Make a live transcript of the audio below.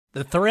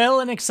The thrill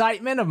and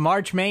excitement of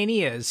March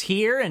Mania is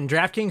here, and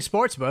DraftKings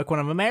Sportsbook, one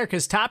of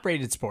America's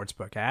top-rated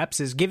sportsbook apps,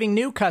 is giving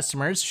new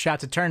customers a shot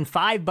to turn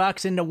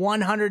 $5 into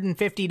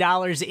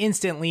 $150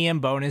 instantly in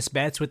bonus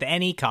bets with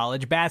any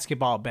college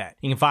basketball bet.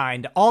 You can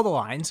find all the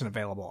lines and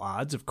available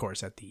odds, of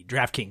course, at the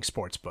DraftKings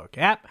Sportsbook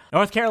app.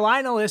 North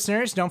Carolina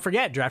listeners, don't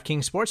forget,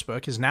 DraftKings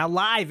Sportsbook is now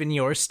live in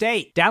your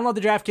state. Download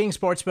the DraftKings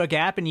Sportsbook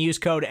app and use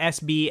code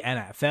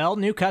SBNFL.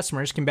 New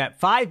customers can bet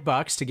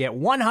 $5 to get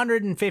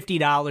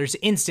 $150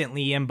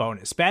 instantly in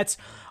bonus bets,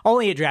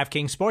 only at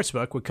DraftKings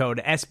Sportsbook with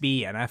code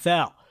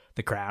SBNFL.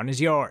 The crown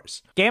is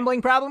yours.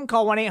 Gambling problem?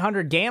 Call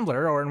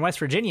 1-800-GAMBLER, or in West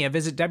Virginia,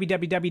 visit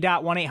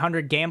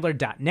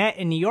www.1800gambler.net.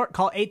 In New York,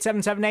 call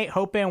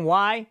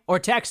 8778-HOPE-NY or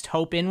text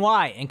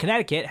HOPE-NY. In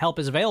Connecticut, help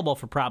is available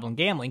for problem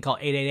gambling. Call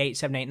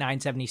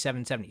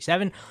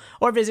 888-789-7777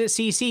 or visit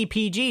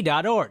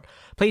ccpg.org.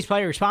 Please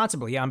play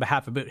responsibly on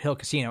behalf of Boot Hill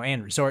Casino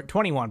and Resort.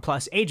 21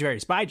 plus, age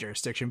varies by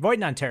jurisdiction. Void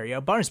in Ontario.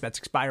 Bonus bets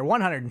expire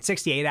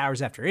 168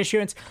 hours after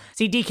issuance.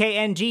 See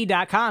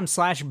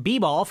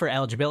dkng.com/bball for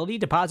eligibility,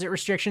 deposit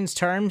restrictions,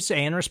 terms,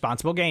 and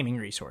responsible gaming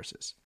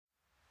resources.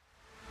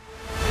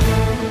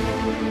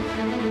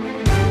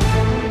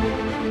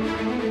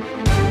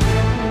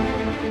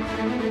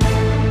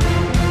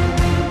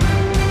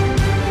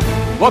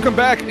 Welcome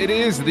back. It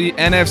is the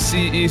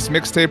NFC East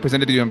mixtape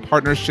presented to you in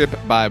partnership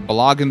by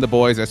Blogging the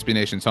Boys, SB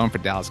Nation's home for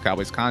Dallas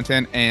Cowboys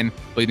content, and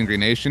Bleeding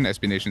Green Nation,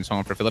 SB Nation's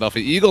home for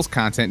Philadelphia Eagles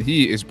content.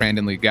 He is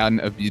Brandon Lee Gowden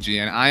of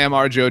BGN. I am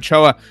RJ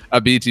Ochoa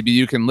of BTB.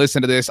 You can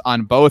listen to this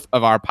on both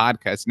of our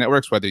podcast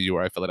networks, whether you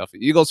are a Philadelphia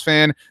Eagles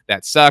fan,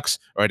 that sucks,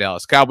 or a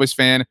Dallas Cowboys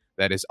fan,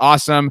 that is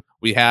awesome.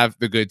 We have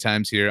the good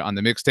times here on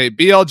the mixtape.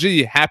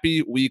 BLG,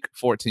 happy week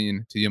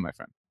 14 to you, my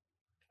friend.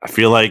 I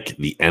feel like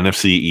the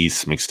NFC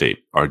East mixtape,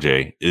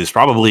 RJ, is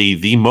probably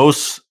the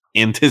most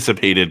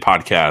anticipated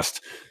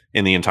podcast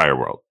in the entire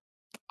world.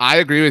 I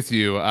agree with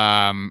you.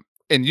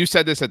 And you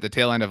said this at the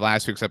tail end of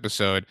last week's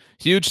episode.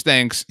 Huge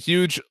thanks,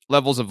 huge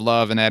levels of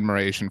love and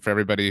admiration for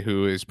everybody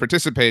who is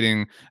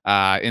participating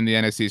in the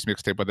NFC East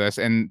mixtape with us.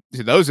 And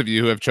to those of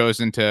you who have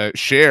chosen to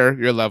share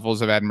your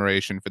levels of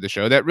admiration for the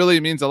show, that really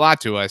means a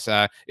lot to us.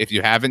 If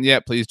you haven't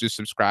yet, please just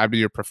subscribe to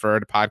your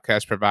preferred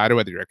podcast provider,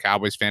 whether you're a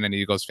Cowboys fan, an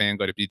Eagles fan,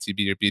 go to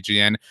BTB or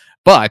BGN.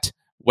 But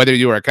whether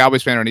you are a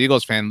Cowboys fan or an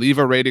Eagles fan, leave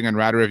a rating and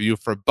write a review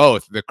for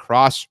both. The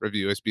cross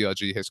review, as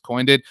BLG has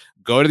coined it.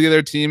 Go to the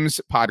other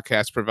team's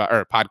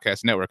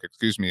podcast network,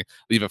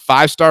 leave a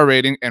 5-star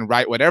rating and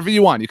write whatever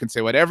you want. You can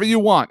say whatever you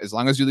want as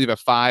long as you leave a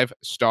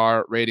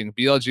 5-star rating.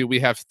 BLG, we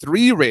have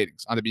 3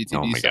 ratings on the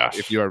BTB side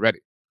if you are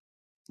ready.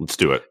 Let's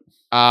do it.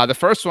 The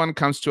first one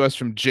comes to us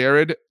from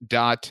Jared.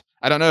 I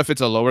don't know if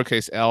it's a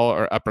lowercase L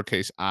or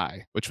uppercase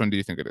I. Which one do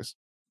you think it is?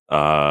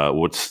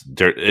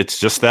 It's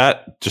just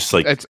that, just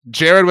like it's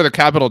Jared with a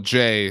capital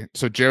J.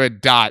 So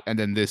Jared dot and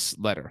then this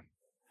letter.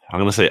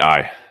 I'm gonna say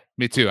I.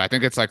 Me too. I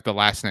think it's like the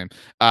last name.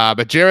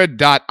 But Jared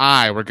dot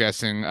I, we're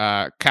guessing.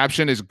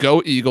 Caption is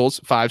Go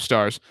Eagles, 5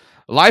 stars.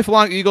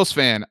 Lifelong Eagles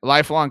fan,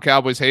 lifelong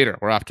Cowboys hater.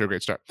 We're off to a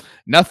great start.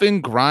 Nothing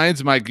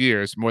grinds my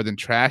gears more than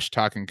trash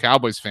talking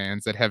Cowboys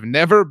fans that have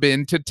never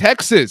been to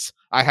Texas.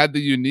 I had the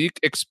unique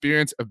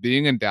experience of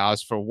being in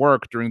Dallas for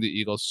work during the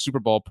Eagles Super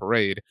Bowl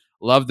parade.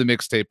 Love the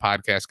mixtape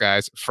podcast,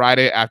 guys.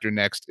 Friday After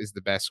Next is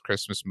the best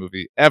Christmas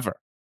movie ever.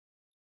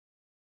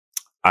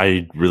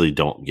 I really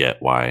don't get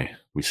why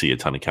we see a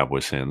ton of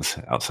Cowboys fans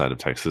outside of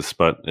Texas,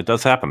 but it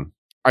does happen.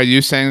 Are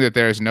you saying that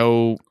there's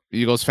no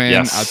Eagles fan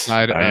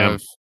outside I of? am.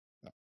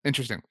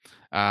 Interesting.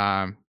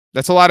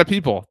 That's a lot of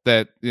people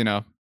that,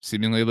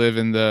 seemingly live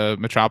in the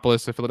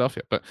metropolis of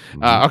Philadelphia. But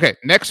okay,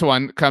 next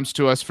one comes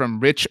to us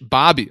from Rich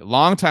Bobby,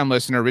 longtime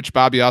listener. Rich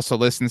Bobby also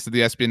listens to the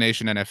SB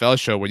Nation NFL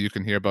show, where you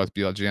can hear both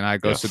BLG and I.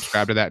 Go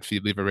subscribe to that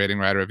feed, leave a rating,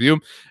 write a review.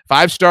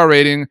 5-star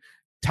rating,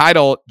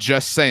 title,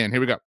 Just Saying.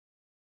 Here we go.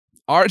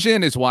 RJ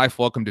and his wife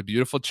welcomed a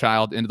beautiful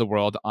child into the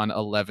world on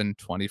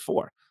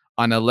 11/24.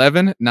 On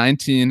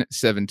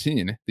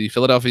 11/19/17, the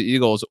Philadelphia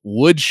Eagles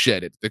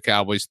woodshedded the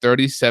Cowboys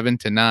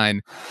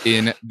 37-9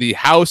 in the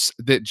house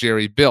that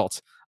Jerry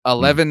built.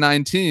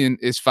 11/19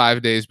 is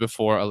 5 days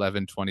before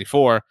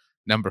 11/24.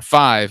 Number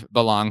 5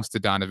 belongs to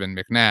Donovan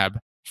McNabb.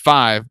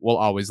 5 will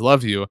always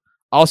love you.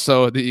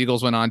 Also, the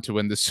Eagles went on to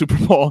win the Super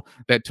Bowl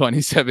that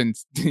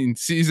 2017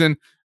 season.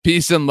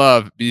 Peace and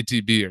love,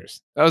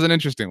 BTBers. That was an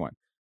interesting one.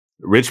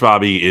 Rich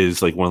Bobby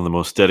is like one of the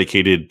most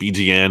dedicated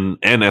BGN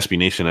and SB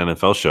Nation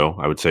NFL show,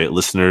 I would say.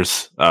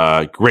 Listeners,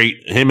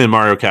 great. Him and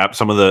Mario Cap,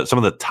 some of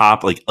the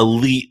top like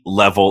elite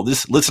level.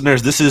 This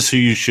is who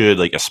you should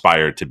like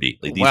aspire to be.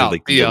 Like these are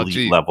like the BLG,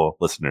 elite level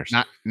listeners.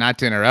 Not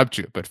to interrupt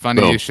you, but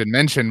funny you should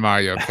mention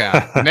Mario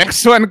Cap.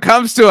 Next one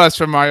comes to us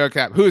from Mario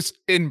Cap, who's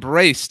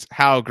embraced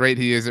how great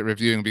he is at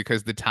reviewing,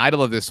 because the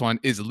title of this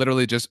one is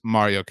literally just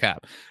Mario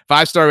Cap.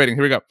 5-star rating.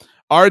 Here we go.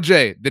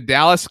 RJ, the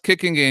Dallas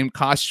kicking game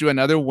cost you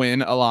another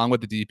win along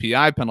with the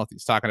DPI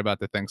penalties. Talking about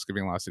the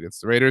Thanksgiving loss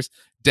against the Raiders.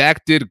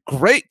 Dak did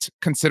great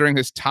considering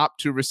his top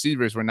 2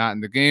 receivers were not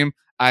in the game.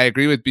 I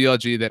agree with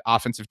BLG that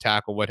offensive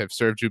tackle would have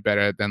served you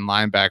better than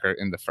linebacker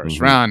in the first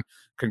round.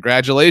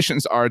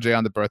 Congratulations, RJ,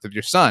 on the birth of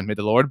your son. May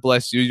the Lord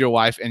bless you, your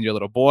wife, and your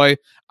little boy.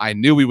 I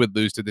knew we would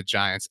lose to the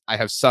Giants. I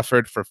have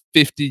suffered for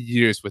 50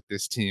 years with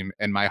this team,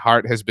 and my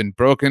heart has been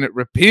broken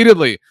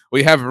repeatedly.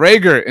 We have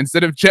Rager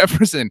instead of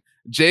Jefferson,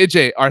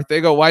 JJ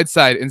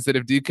Arcega-Whiteside instead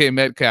of DK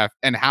Metcalf,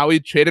 and Howie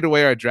traded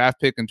away our draft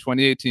pick in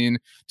 2018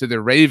 to the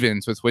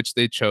Ravens, with which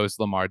they chose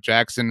Lamar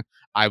Jackson.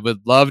 I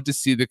would love to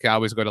see the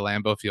Cowboys go to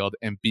Lambeau Field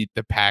and beat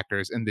the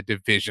Packers in the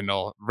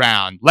divisional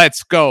round.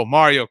 Let's go,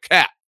 Mario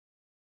Cap.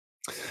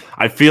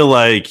 I feel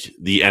like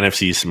the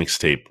NFC's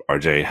mixtape,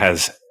 RJ,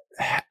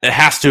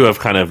 has to have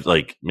kind of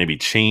like maybe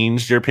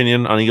changed your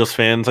opinion on Eagles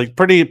fans. Like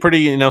pretty,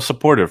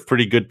 supportive,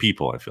 pretty good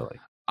people, I feel like.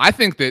 I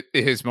think that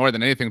it has more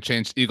than anything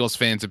changed Eagles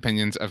fans'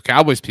 opinions of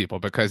Cowboys people,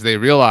 because they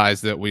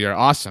realize that we are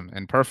awesome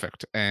and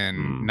perfect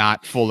and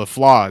not full of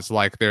flaws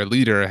like their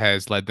leader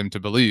has led them to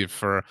believe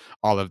for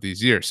all of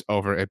these years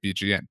over at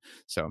BGN.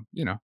 So,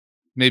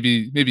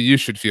 maybe you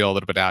should feel a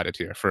little bit outed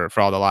here for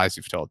all the lies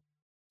you've told.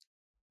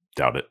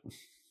 Doubt it.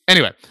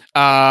 Anyway,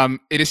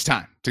 it is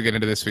time to get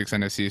into this week's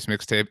NFC's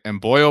mixtape,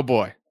 and boy, oh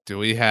boy, do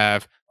we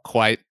have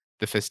quite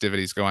the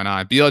festivities going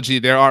on.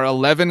 BLG, there are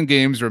 11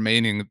 games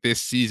remaining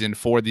this season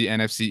for the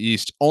NFC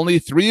East. Only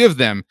 3 of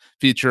them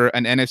feature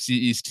an NFC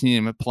East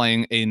team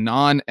playing a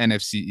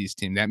non-NFC East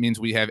team. That means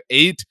we have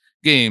 8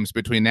 games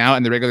between now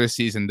and the regular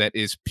season that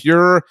is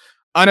pure,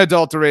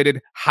 unadulterated,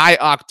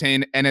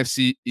 high-octane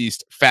NFC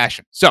East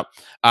fashion. So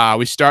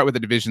we start with the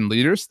division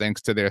leaders,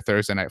 thanks to their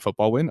Thursday Night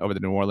Football win over the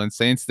New Orleans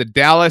Saints. The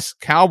Dallas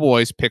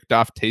Cowboys picked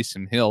off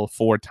Taysom Hill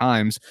 4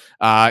 times.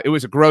 It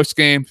was a gross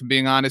game, if I'm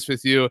being honest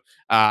with you.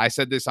 I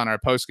said this on our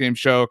post-game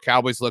show.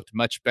 Cowboys looked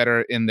much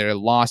better in their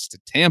loss to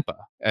Tampa,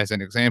 as an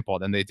example,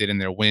 than they did in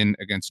their win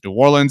against New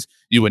Orleans.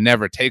 You would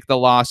never take the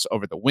loss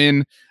over the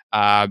win.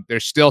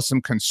 There's still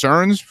some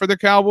concerns for the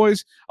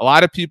Cowboys. A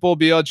lot of people,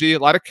 BLG, a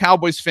lot of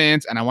Cowboys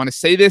fans, and I want to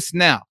say this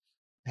now,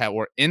 that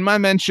were in my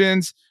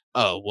mentions.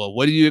 Oh, well,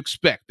 what do you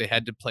expect? They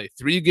had to play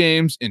 3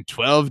 games in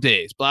 12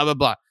 days, blah, blah,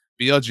 blah.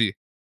 BLG,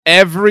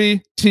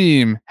 every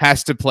team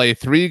has to play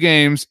 3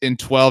 games in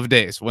 12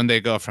 days when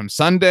they go from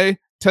Sunday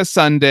to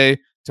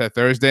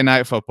Thursday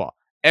Night Football.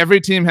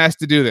 Every team has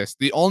to do this.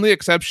 The only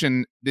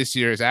exception this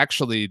year is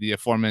actually the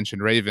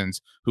aforementioned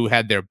Ravens, who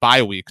had their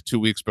bye week 2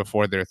 weeks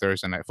before their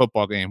Thursday Night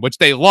Football game, which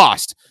they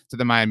lost to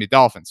the Miami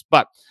Dolphins.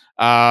 But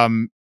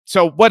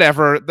so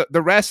whatever.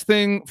 The rest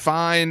thing,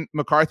 fine.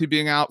 McCarthy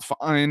being out,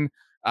 fine.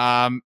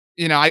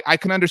 I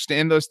can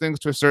understand those things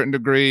to a certain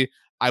degree.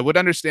 I would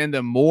understand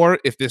them more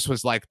if this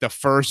was like the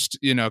first,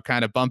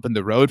 kind of bump in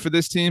the road for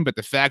this team. But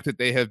the fact that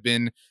they have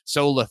been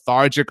so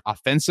lethargic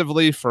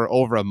offensively for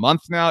over a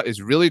month now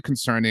is really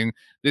concerning.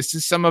 This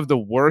is some of the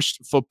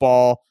worst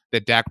football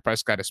that Dak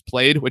Prescott has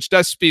played, which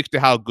does speak to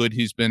how good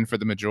he's been for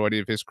the majority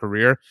of his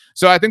career.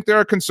 So I think there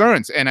are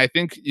concerns. And I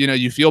think,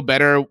 you feel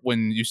better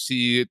when you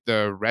see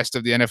the rest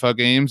of the NFL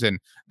games, and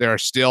there are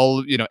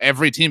still,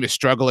 every team is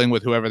struggling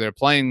with whoever they're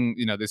playing.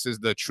 This is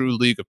the true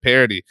league of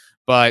parity.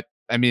 But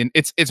I mean,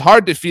 it's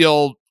hard to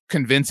feel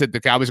convinced that the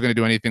Cowboys are going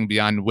to do anything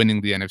beyond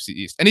winning the NFC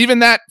East. And even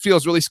that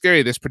feels really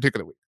scary this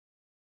particular week.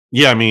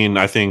 Yeah, I mean,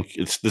 I think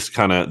it's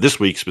this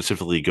week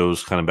specifically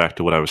goes kind of back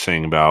to what I was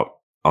saying about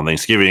on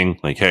Thanksgiving.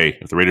 Like, hey,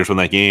 if the Raiders win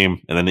that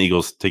game and then the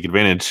Eagles take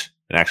advantage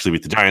and actually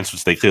beat the Giants,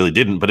 which they clearly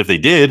didn't, but if they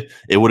did,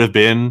 it would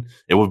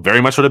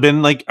very much have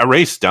been like a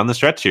race down the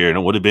stretch here, and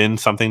it would have been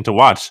something to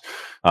watch.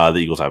 The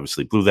Eagles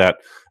obviously blew that.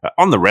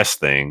 On the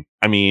rest thing,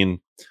 I mean,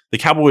 the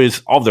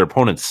Cowboys, all of their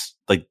opponents,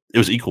 like, it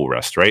was equal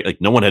rest, right?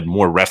 Like, no one had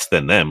more rest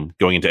than them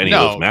going into any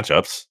of those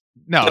matchups.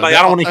 No, I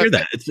don't want to hear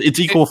that. It's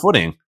equal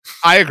footing.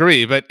 I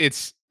agree, but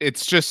it's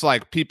just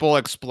like people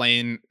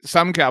explain.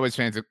 Some Cowboys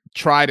fans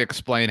try to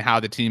explain how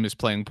the team is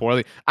playing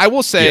poorly. I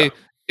will say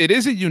it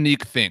is a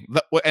unique thing,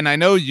 and I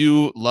know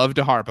you love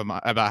to harp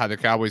about how the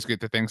Cowboys get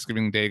the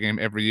Thanksgiving Day game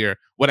every year.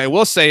 What I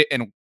will say,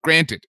 and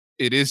granted,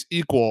 it is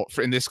equal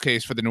in this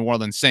case for the New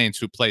Orleans Saints,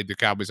 who played the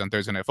Cowboys on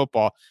Thursday Night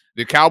Football.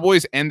 The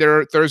Cowboys and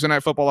their Thursday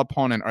Night Football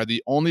opponent are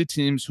the only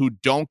teams who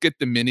don't get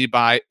the mini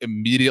bye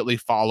immediately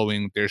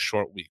following their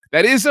short week.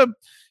 That is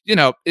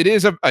it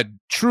is a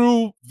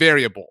true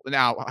variable.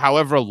 Now,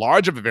 however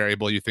large of a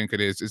variable you think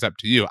it is up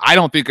to you. I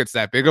don't think it's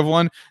that big of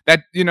one.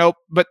 That,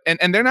 but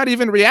and they're not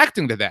even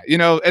reacting to that.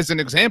 As an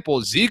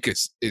example, Zeke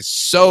is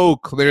so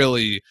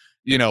clearly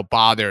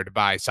bothered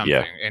by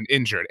something and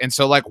injured. And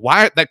so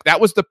why,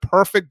 that was the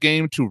perfect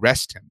game to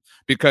rest him,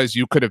 because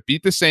you could have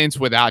beat the Saints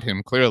without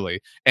him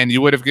clearly, and you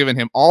would have given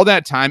him all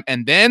that time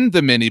and then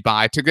the mini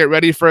bye to get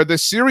ready for the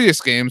serious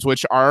games,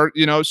 which are,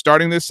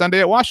 starting this Sunday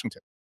at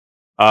Washington.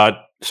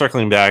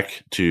 Circling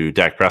back to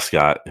Dak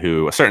Prescott,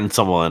 who a certain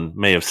someone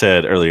may have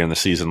said earlier in the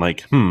season,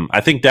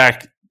 I think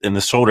Dak and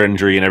the shoulder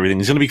injury and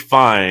everything is going to be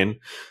fine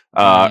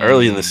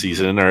early in the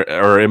season,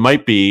 or it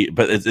might be,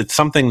 but it's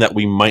something that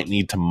we might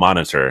need to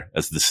monitor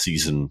as the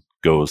season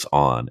goes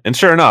on. And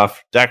sure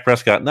enough, Dak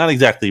Prescott not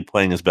exactly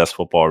playing his best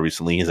football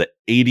recently. He's at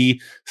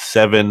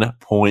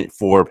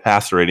 87.4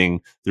 passer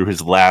rating through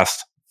his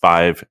last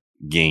 5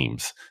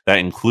 games. That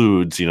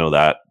includes,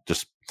 that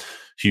just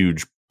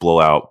huge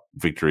blowout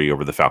victory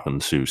over the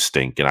Falcons, who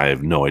stink. And I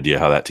have no idea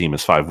how that team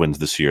has 5 wins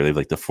this year. They have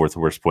like the 4th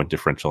worst point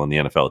differential in the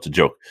NFL. It's a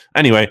joke.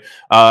 Anyway,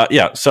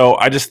 so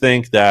I just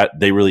think that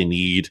they really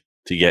need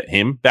to get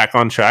him back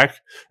on track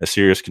as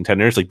serious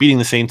contenders. Like beating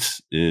the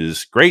Saints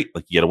is great.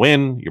 Like you get a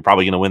win. You're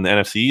probably going to win the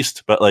NFC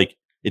East, but like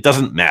it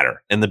doesn't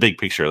matter in the big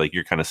picture. Like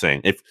you're kind of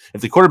saying, if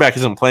the quarterback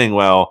isn't playing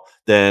well,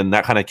 then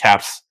that kind of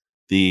caps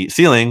the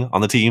ceiling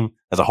on the team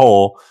as a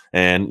whole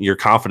and your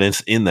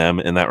confidence in them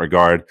in that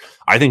regard.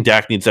 I think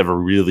Dak needs to have a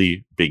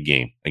really big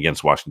game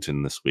against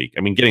Washington this week.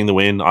 I mean, getting the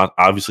win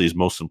obviously is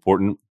most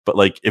important, but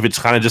like if it's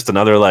kind of just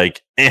another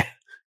like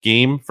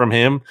game from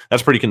him,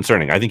 that's pretty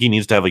concerning. I think he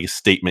needs to have like a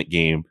statement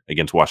game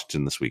against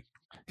Washington this week.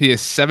 He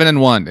is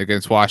 7-1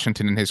 against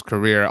Washington in his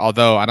career.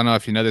 Although I don't know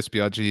if you know this,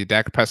 BLG,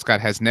 Dak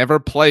Prescott has never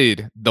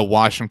played the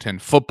Washington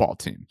football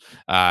team.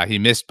 He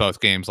missed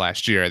both games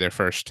last year, their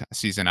first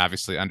season,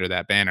 obviously under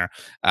that banner.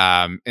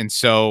 And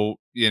so,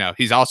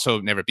 he's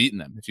also never beaten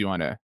them, if you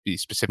want to be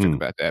specific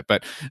about that.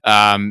 But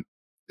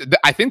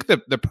I think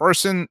the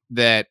person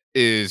that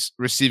is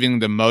receiving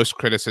the most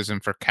criticism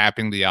for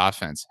capping the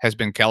offense has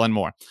been Kellen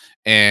Moore.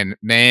 And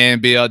man,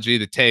 BLG,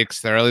 the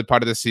takes the early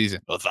part of the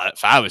season. Well,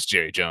 if I was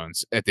Jerry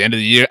Jones at the end of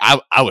the year,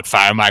 I would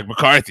fire Mike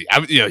McCarthy.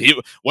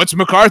 What's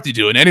McCarthy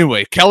doing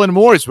anyway? Kellen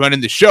Moore is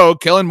running the show.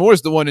 Kellen Moore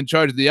is the one in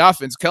charge of the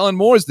offense. Kellen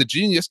Moore is the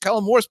genius.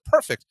 Kellen Moore is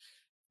perfect.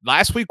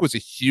 Last week was a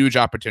huge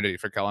opportunity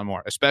for Kellen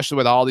Moore, especially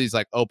with all these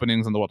like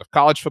openings in the world of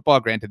college football.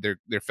 Granted,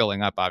 they're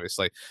filling up,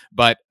 obviously,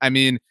 but I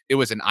mean, it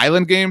was an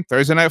island game,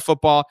 Thursday Night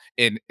Football,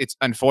 and it's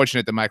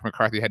unfortunate that Mike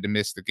McCarthy had to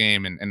miss the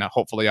game. And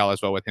hopefully, all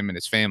is well with him and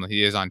his family.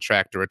 He is on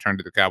track to return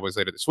to the Cowboys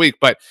later this week.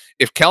 But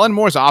if Kellen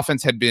Moore's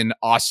offense had been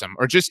awesome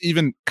or just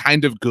even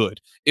kind of good,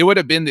 it would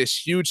have been this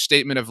huge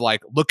statement of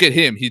like, look at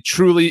him, he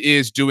truly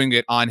is doing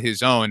it on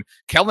his own.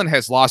 Kellen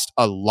has lost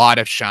a lot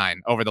of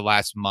shine over the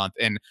last month,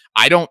 and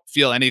I don't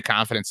feel any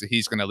confidence that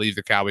he's going to leave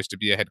the Cowboys to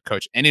be a head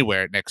coach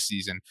anywhere next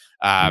season.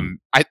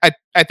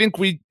 I think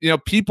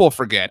people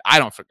forget. I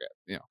don't forget,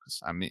 because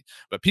I'm me,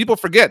 but people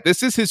forget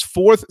this is his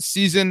 4th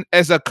season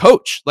as a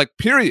coach, like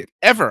period,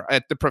 ever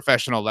at the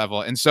professional level.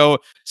 And so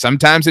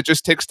sometimes it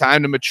just takes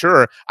time to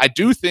mature. I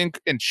do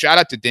think, and shout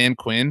out to Dan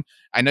Quinn.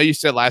 I know you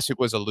said last week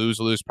was a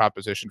lose-lose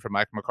proposition for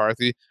Mike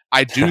McCarthy.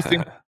 I do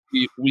think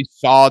we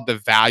saw the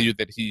value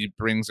that he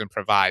brings and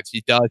provides.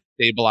 He does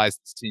stabilize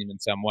this team in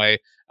some way.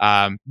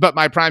 But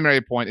my primary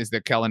point is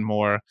that Kellen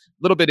Moore, a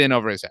little bit in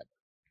over his head.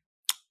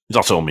 He's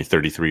also only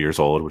 33 years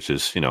old, which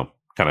is,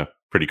 kind of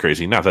pretty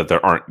crazy. Not that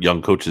there aren't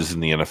young coaches in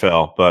the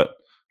NFL, but,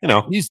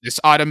 he's this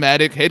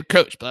automatic head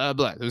coach, blah,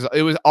 blah.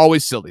 It was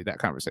always silly, that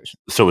conversation.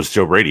 So was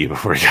Joe Brady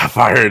before he got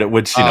fired,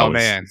 which,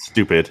 man, is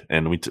stupid.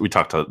 And we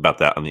talked about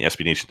that on the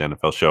SB Nation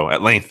NFL show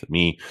at length,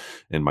 me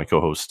and my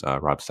co-host,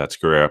 Rob Stats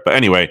Guerrera. But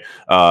anyway,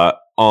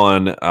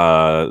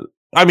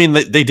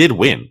 they did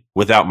win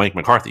without Mike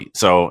McCarthy.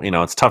 So,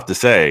 it's tough to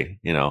say,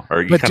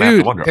 or you kind of have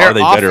to wonder, are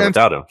they better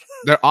without him?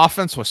 Their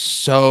offense was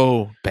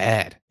so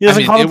bad. He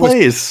doesn't call the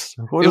plays.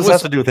 What does that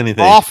have to do with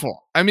anything?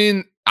 Awful. I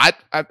mean, I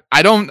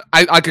don't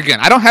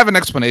have an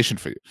explanation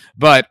for you,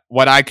 but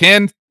what I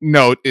can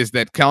note is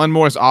that Kellen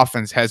Moore's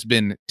offense has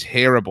been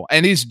terrible,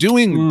 and he's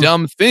doing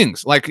dumb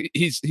things. Like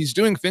he's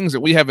doing things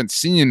that we haven't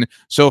seen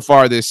so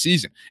far this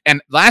season.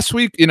 And last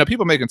week,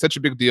 people making such a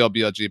big deal,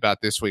 BLG,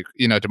 about this week.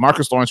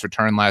 DeMarcus Lawrence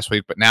returned last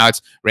week, but now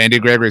it's Randy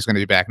Gregory is going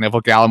to be back.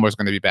 Neville Gallimore is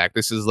going to be back.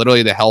 This is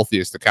literally the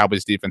healthiest the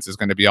Cowboys defense is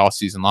going to be all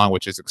season long,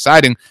 which is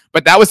exciting.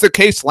 But that was the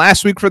case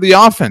last week for the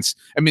offense.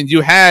 I mean,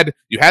 you had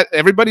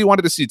everybody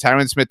wanted to see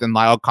Tyron Smith and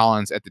Lyle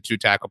Collins at the 2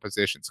 tackle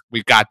positions.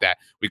 We got that.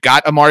 We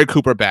got Amari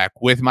Cooper back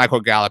with Michael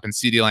Gallup and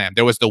CeeDee Lamb.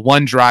 There was the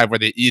one drive where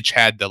they each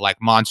had the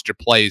like monster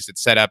plays that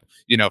set up,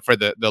 for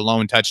the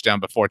lone touchdown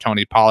before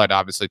Tony Pollard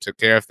obviously took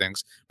care of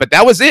things. But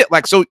that was it.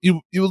 Like, so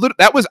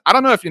that was, I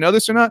don't know if you know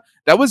this or not,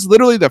 that was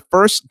literally the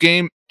first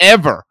game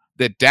ever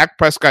that Dak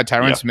Prescott,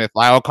 Tyron Smith,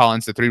 Lyle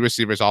Collins, the 3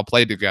 receivers all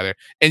played together.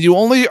 And you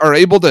only are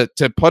able to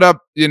put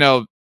up,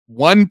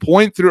 1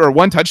 point through or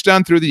 1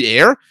 touchdown through the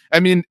air. I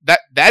mean,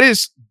 that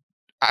is,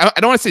 I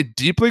don't want to say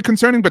deeply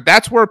concerning, but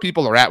that's where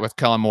people are at with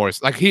Kellen Moore.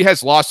 Like, he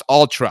has lost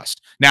all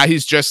trust. Now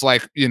he's just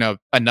like,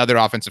 another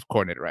offensive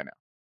coordinator right now.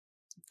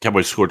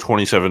 Cowboys scored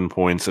 27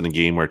 points in a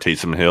game where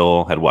Taysom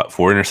Hill had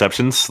 4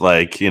 interceptions.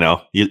 Like,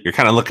 you're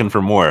kind of looking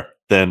for more.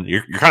 Then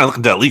you're kind of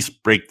looking to at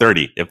least break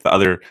 30 if the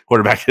other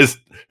quarterback is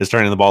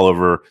turning the ball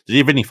over. Did he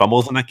have any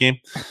fumbles in that game?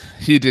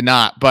 He did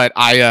not, but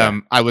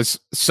I was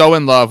so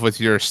in love with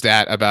your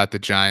stat about the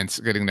Giants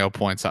getting no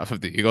points off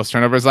of the Eagles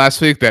turnovers last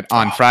week that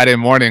on Friday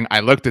morning I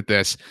looked at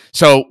this.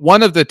 So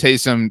one of the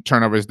Taysom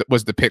turnovers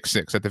was the pick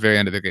 6 at the very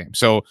end of the game.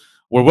 So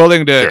we're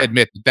willing to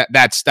admit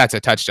that's a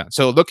touchdown.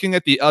 So looking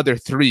at the other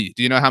 3,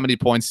 do you know how many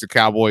points the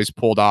Cowboys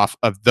pulled off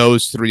of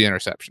those 3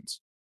 interceptions?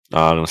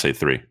 I'm going to say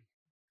 3.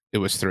 It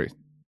was 3.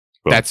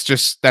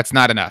 That's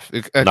not enough.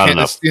 Not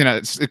enough.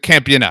 It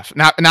can't be enough.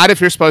 Not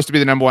if you're supposed to be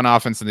the number one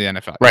offense in the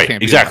NFL. Right.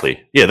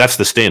 Exactly. Yeah, that's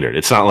the standard.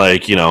 It's not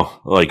like,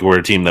 like we're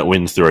a team that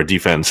wins through our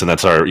defense and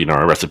that's our,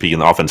 our recipe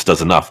and the offense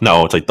does enough.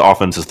 No, it's like the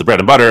offense is the bread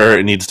and butter.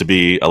 It needs to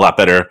be a lot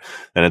better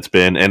than it's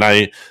been. And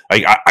I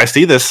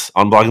see this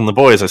on Blogging the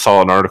Boys. I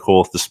saw an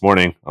article this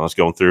morning. I was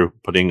going through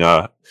putting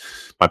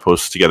my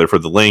posts together for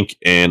the link,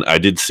 and I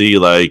did see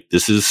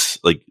this is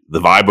like the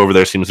vibe over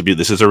there seems to be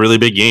this is a really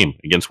big game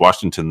against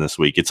Washington this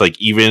week. It's like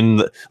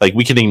even like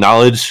we can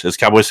acknowledge as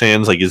Cowboys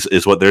fans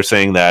is what they're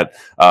saying that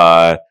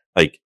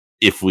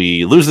if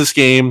we lose this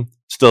game,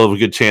 still have a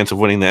good chance of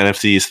winning the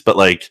NFC East, but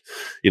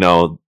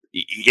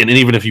and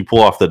even if you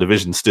pull off the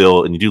division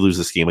still and you do lose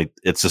this game,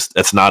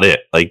 that's not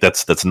it.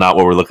 That's not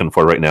what we're looking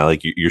for right now.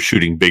 You're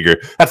shooting bigger.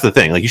 That's the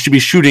thing. You should be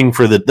shooting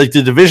for the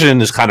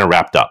division is kind of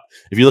wrapped up.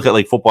 If you look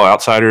at Football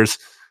Outsiders,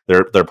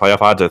 their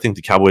playoff odds, I think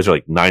the Cowboys are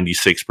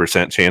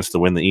 96% chance to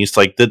win the East.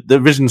 The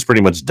division's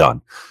pretty much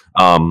done.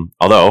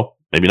 Although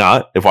maybe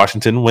not if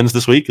Washington wins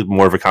this week,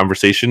 more of a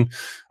conversation.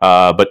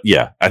 But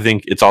yeah, I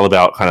think it's all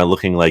about kind of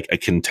looking like a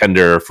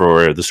contender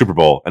for the Super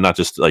Bowl and not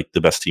just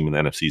the best team in the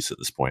NFC East at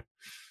this point.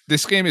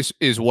 This game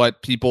is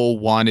what people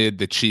wanted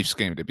the Chiefs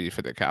game to be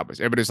for the Cowboys.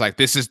 Everybody's like,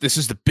 this is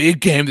the big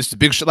game. This is the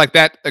big shit. Like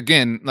that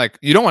again.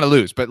 You don't want to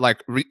lose, but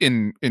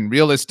in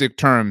realistic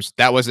terms,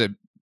 that was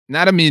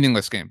not a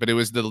meaningless game, but it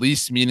was the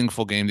least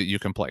meaningful game that you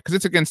can play because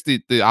it's against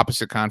the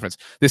opposite conference.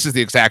 This is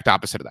the exact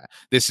opposite of that.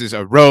 This is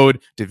a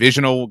road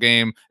divisional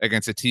game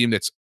against a team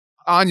that's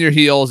on your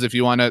heels, if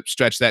you want to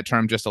stretch that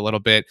term just a little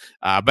bit,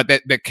 but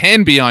that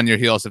can be on your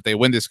heels if they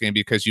win this game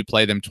because you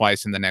play them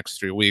twice in the next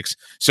 3 weeks.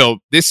 So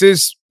this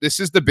is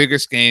the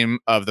biggest game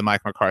of the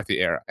Mike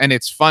McCarthy era, and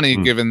it's funny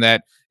given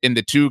that in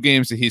the 2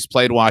 games that he's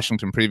played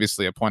Washington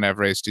previously, a point I've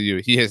raised to you,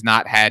 he has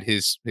not had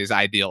his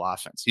ideal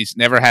offense. He's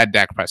never had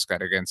Dak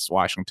Prescott against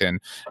Washington.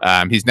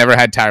 He's never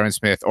had Tyron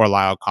Smith or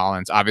Lyle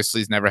Collins.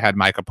 Obviously, he's never had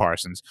Micah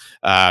Parsons.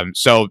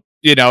 So.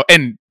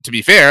 And to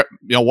be fair,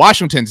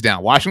 Washington's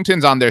down.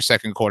 Washington's on their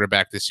second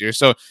quarterback this year.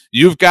 So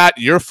you've got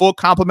your full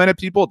complement of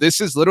people. This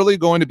is literally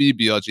going to be,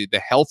 BLG, the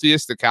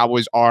healthiest the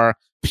Cowboys are,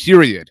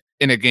 period,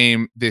 in a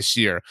game this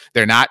year.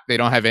 They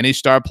don't have any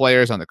star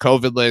players on the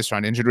COVID list or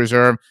on injured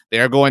reserve. They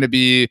are going to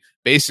be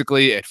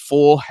basically at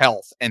full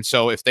health. And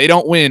so if they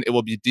don't win, it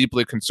will be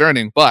deeply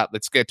concerning. But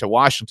let's get to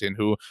Washington,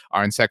 who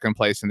are in second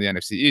place in the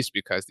NFC East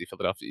because the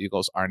Philadelphia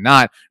Eagles are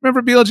not.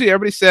 Remember, BLG,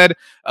 everybody said,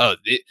 oh,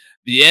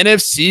 the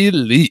NFC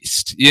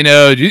least.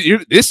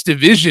 This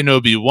division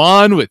will be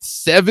won with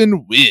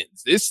 7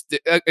 wins.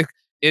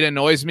 It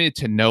annoys me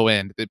to no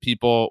end that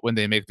people, when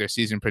they make their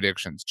season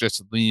predictions,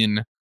 just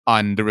lean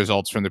on the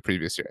results from the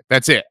previous year.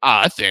 That's it.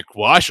 I think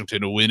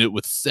Washington will win it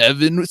with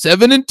 7 and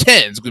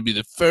 10. It's going to be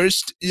the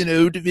first,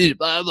 division,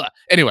 blah, blah.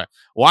 Anyway,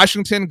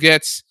 Washington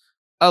gets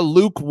a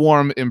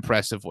lukewarm,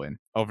 impressive win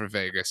over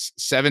Vegas,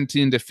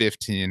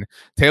 17-15.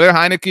 Taylor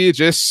Heineke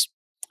just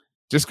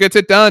gets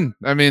it done.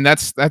 I mean,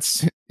 that's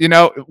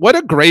what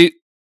a great,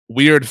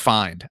 weird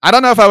find. I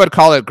don't know if I would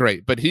call it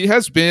great, but he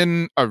has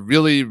been a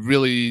really,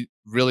 really,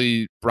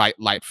 really bright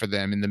light for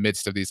them in the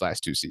midst of these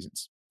last 2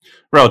 seasons.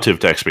 Relative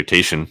to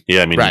expectation.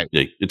 Yeah, I mean, right.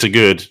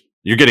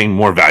 You're getting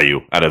more value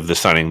out of the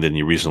signing than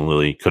you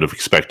reasonably could have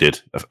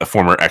expected. A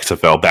former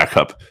XFL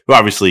backup, who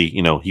obviously,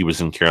 he was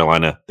in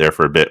Carolina there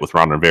for a bit with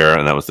Ron Rivera,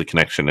 and that was the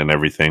connection and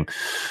everything.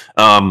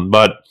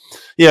 But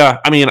yeah,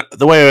 I mean,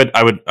 the way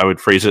I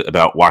would phrase it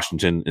about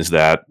Washington is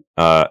that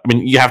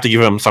you have to give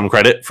them some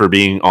credit for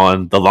being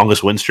on the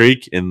longest win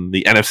streak in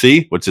the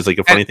NFC, which is a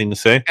funny thing to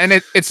say. And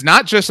it's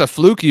not just a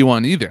fluky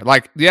one either.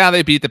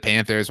 They beat the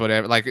Panthers,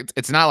 whatever.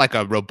 It's not like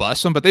a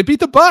robust one, but they beat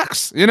the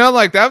Bucks.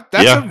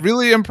 That's a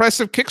really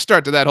impressive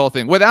kickstart to that whole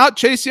thing without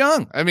Chase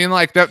Young. I mean, the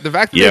fact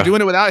that they're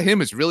doing it without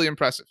him is really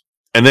impressive.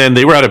 And then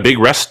they were at a big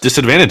rest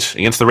disadvantage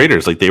against the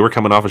Raiders. They were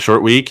coming off a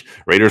short week.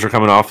 Raiders were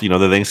coming off, the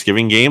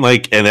Thanksgiving game.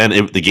 And then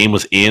the game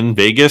was in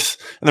Vegas,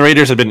 and the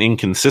Raiders have been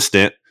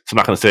inconsistent. So I'm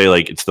not going to say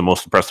it's the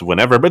most impressive win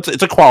ever, but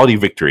it's a quality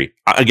victory.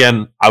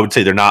 Again, I would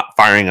say they're not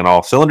firing on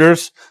all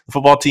cylinders. The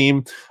football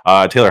team,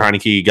 Taylor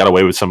Heineke got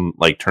away with some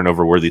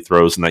turnover worthy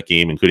throws in that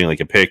game, including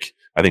a pick,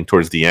 I think,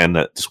 towards the end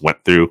that just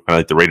went through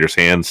kind of the Raiders'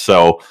 hands.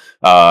 So,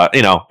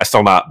 I'm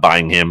still not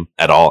buying him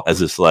at all as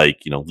this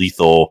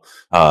lethal,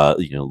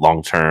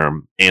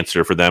 long-term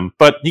answer for them,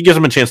 but he gives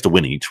them a chance to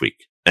win each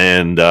week.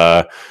 And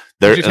did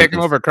you take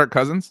him over Kirk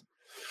Cousins?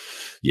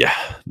 Yeah,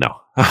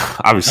 no,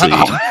 obviously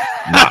not.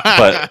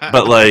 But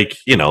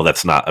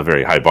that's not a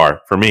very high bar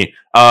for me.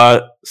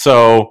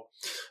 So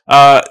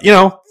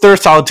they're a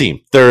solid team.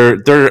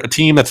 They're a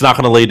team that's not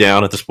going to lay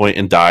down at this point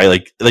and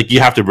die. You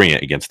have to bring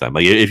it against them.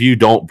 If you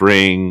don't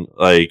bring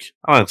I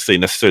don't say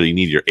necessarily you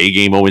need your A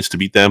game always to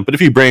beat them, but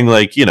if you bring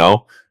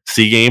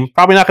C game,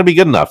 probably not going to be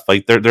good enough.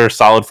 They're a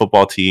solid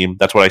football team.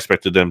 That's what I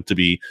expected them to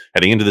be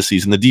heading into the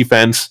season. The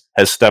defense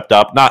has stepped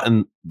up, not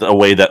in the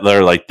way that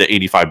they're like the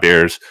 85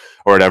 Bears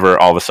or whatever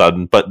all of a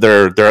sudden, but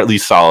they're at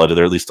least solid.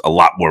 They're at least a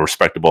lot more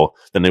respectable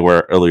than they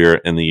were earlier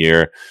in the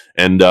year.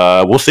 And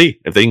we'll see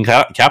if they can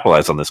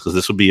capitalize on this, because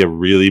this would be a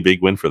really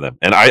big win for them.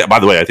 And by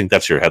the way, I think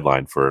that's your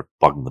headline for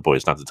Blogging the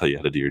Boys, not to tell you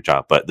how to do your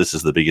job, but this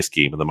is the biggest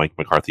game of the Mike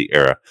McCarthy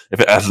era, if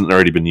it hasn't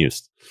already been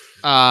used.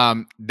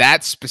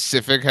 That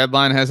specific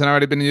headline hasn't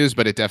already been used,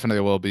 but it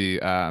definitely will be.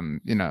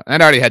 And I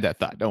already had that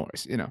thought. Don't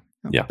worry.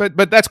 Yeah.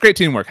 But that's great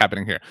teamwork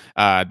happening here.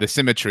 The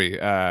symmetry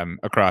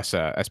across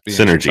SB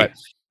synergy.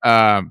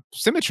 But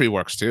symmetry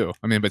works too.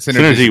 I mean, but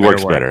synergy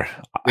works better.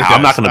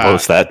 I'm not going to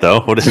post that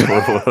though. What is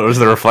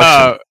the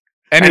reflection?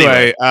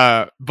 Anyway,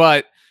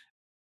 but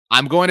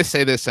I'm going to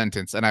say this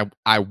sentence, and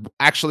I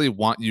actually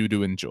want you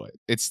to enjoy it.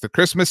 It's the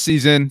Christmas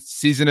season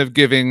of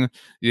giving,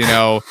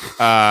 so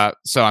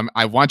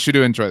I want you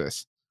to enjoy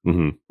this.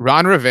 Mm-hmm.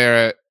 Ron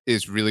Rivera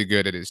is really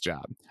good at his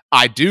job.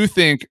 I do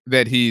think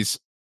that he's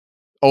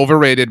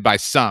overrated by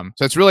some.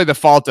 So it's really the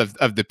fault of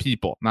the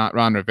people, not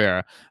Ron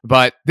Rivera.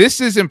 But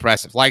this is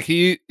impressive. Like,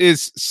 he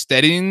is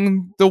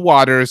steadying the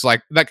waters.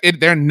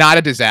 They're not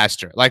a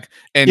disaster.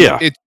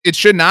 It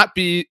should not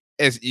be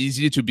as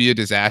easy to be a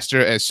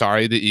disaster as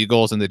the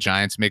Eagles and the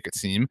Giants make it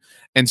seem.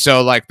 And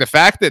so the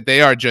fact that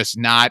they are just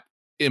not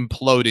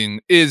imploding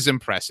is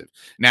impressive.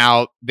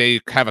 Now, they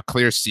have a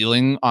clear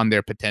ceiling on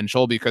their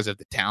potential because of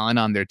the talent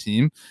on their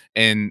team.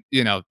 And,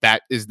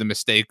 that is the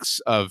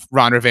mistakes of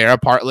Ron Rivera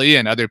partly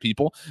and other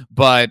people.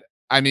 But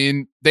I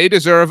mean, they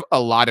deserve a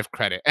lot of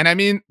credit. And I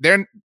mean, they're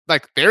in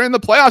the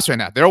playoffs right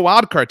now. They're a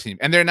wild card team,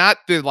 and they're not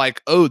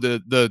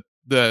the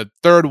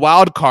third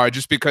wild card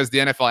just because the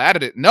NFL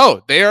added it.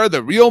 No, they are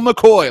the real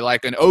McCoy,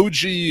 like an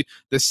OG,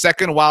 the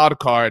second wild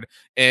card.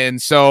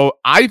 And so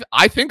I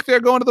think they're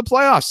going to the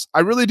playoffs.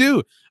 I really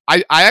do.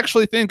 I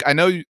actually think, I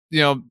know,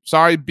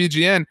 sorry,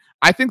 BGN,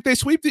 I think they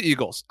sweep the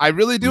Eagles. I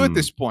really do at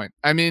this point.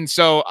 I mean,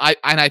 so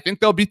I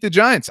think they'll beat the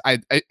Giants.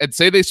 I'd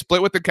say they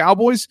split with the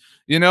Cowboys,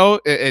 and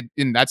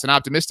that's an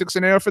optimistic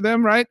scenario for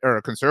them, right? Or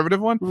a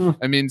conservative one.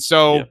 I mean,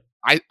 so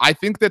yeah. I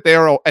think that they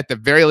are at the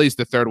very least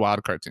the third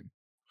wild card team.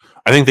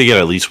 I think they get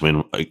at least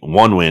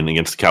one win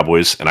against the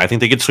Cowboys, and I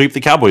think they could sweep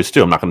the Cowboys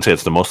too. I'm not going to say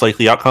it's the most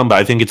likely outcome, but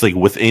I think it's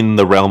within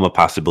the realm of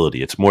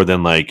possibility. It's more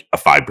than a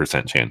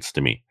 5% chance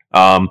to me,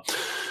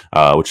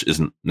 which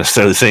isn't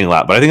necessarily saying a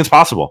lot, but I think it's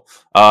possible.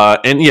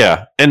 And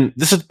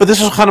this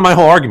is kind of my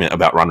whole argument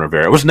about Ron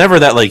Rivera. It was never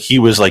that he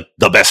was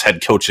the best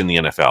head coach in the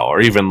NFL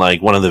or even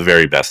one of the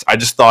very best. I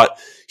just thought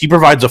he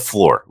provides a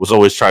floor. Was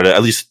always try to,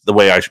 at least the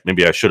way I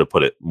should have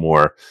put it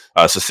more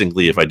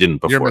succinctly if I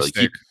didn't before. Your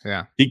mistake.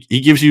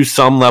 He gives you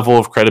some level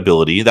of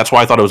credibility. That's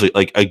why I thought it was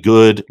a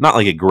good, not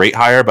a great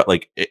hire, but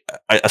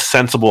a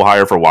sensible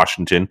hire for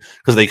Washington,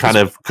 because they kind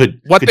of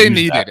could they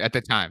needed at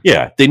the time.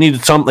 Yeah, they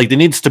needed they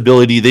needed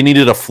stability. They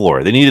needed a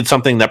floor. They needed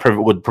something that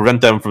would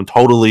prevent them from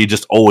totally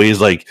just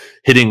always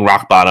hitting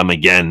rock bottom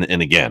again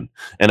and again.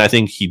 And I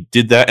think he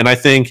did that. And I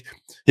think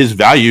his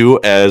value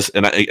as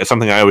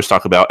something I always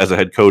talk about as a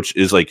head coach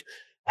is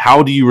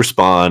how do you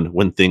respond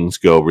when things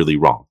go really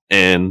wrong?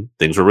 And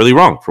things were really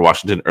wrong for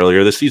Washington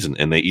earlier this season,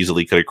 and they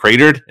easily could have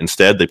cratered.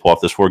 Instead, they pull off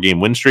this 4-game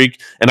win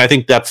streak. And I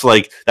think that's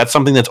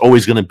something that's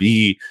always going to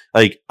be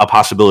a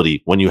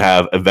possibility when you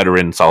have a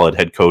veteran, solid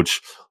head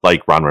coach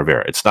like Ron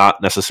Rivera. It's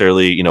not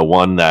necessarily,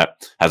 one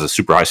that has a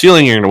super high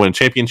ceiling. You're going to win a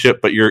championship,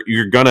 but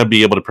you're going to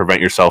be able to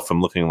prevent yourself from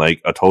looking like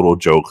a total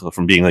joke,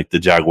 from being like the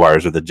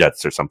Jaguars or the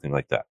Jets or something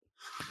like that.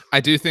 I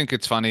do think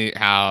it's funny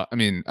how, I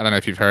mean, I don't know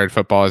if you've heard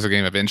football is a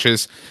game of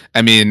inches.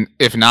 I mean,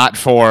 if not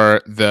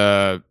for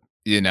the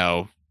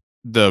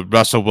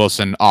Russell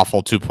Wilson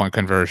awful 2-point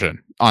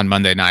conversion on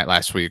Monday night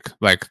last week,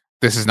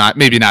 this is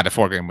maybe not a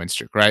 4-game win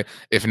streak, right?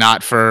 If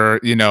not for,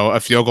 a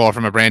field goal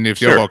from a brand new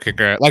field goal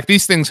kicker,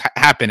 these things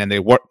happen and they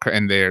work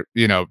and they're,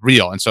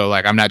 real. And so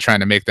I'm not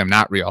trying to make them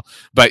not real,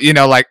 but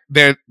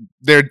they're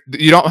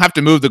you don't have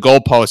to move the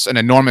goalposts an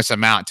enormous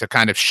amount to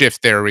kind of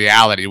shift their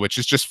reality, which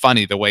is just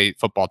funny the way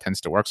football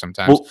tends to work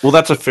sometimes. Well,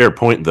 that's a fair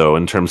point though,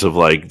 in terms of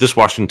this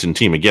Washington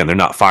team, again, they're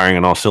not firing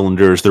on all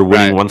cylinders. They're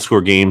winning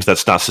one-score games.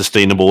 That's not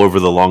sustainable over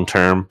the long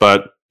term,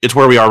 but it's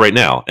where we are right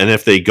now. And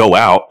if they go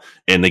out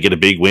and they get a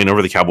big win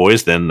over the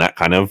Cowboys, then that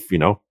kind of,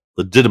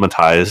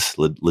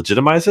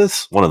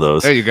 legitimizes one of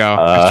those. There you go.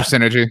 Extra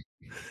synergy.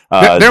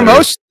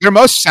 Their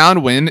most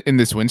sound win in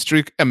this win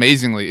streak,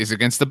 amazingly, is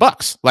against the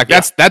Bucks.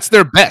 That's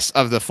their best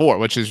of the 4,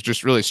 which is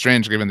just really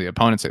strange given the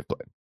opponents they've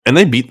played. And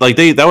they beat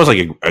that was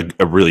a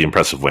really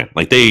impressiff win.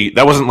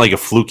 That wasn't a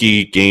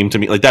fluky game to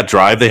me. That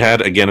drive they had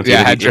again at the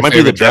end of the game, it might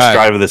be the best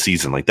drive of the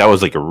season. That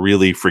was a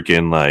really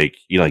freaking they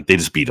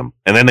just beat them.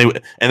 And then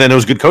it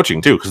was good coaching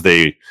too, because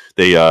they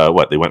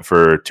went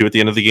for 2 at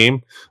the end of the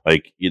game.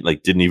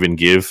 Didn't even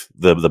give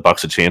the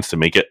Bucks a chance to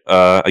make it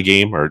a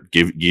game, or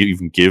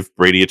give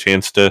Brady a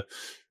chance to,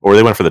 or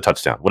they went for the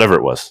touchdown. Whatever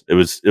it was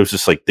just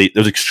it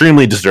was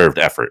extremely deserved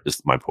effort.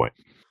 Is my point.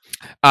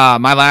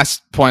 My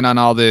last point on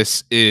all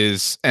this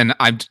is, and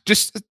I'm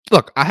just,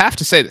 look, I have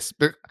to say this,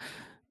 but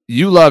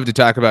you love to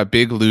talk about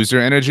big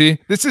loser energy.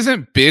 This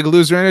isn't big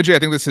loser energy. I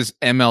think this is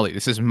MLE.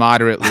 This is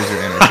moderate loser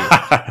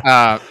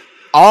energy.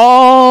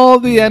 all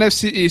the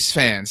NFC East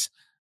fans,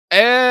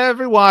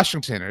 every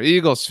Washington or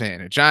Eagles fan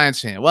or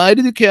Giants fan, why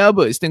do the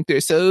Cowboys think they're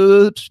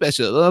so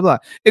special? Blah, blah.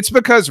 It's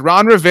because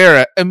Ron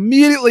Rivera,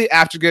 immediately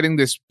after getting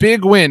this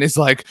big win, is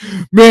like,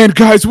 man,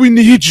 guys, we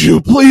need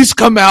you. Please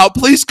come out.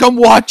 Please come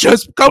watch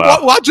us.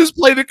 Watch us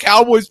play the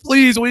Cowboys.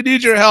 Please, we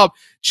need your help.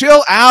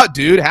 Chill out,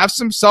 dude. Have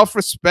some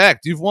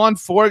self-respect. You've won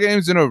 4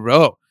 games in a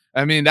row.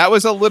 I mean, that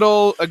was a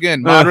little,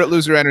 again, moderate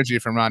loser energy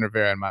from Ron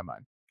Rivera in my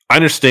mind. I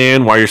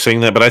understand why you're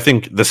saying that, but I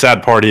think the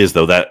sad part is,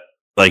 though, that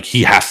like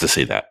he has to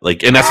say that,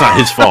 like, and that's not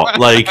his fault.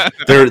 Like,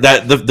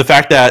 the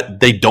fact that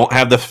they don't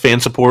have the fan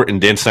support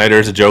and Dan Snyder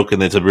is a joke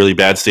and it's a really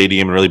bad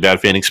stadium and really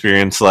bad fan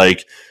experience.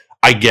 Like,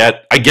 I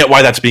get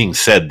why that's being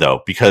said,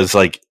 though, because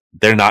like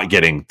they're not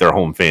getting their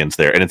home fans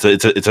there, and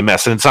it's a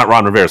mess, and it's not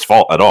Ron Rivera's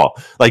fault at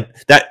all.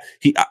 Like that,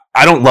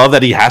 I don't love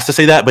that he has to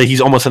say that, but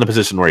he's almost in a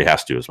position where he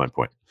has to. Is my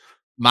point.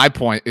 My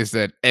point is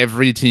that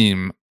every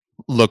team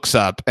looks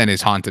up and is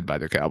haunted by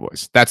the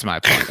Cowboys. That's my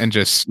point, and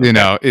just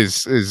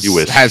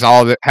has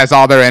all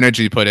their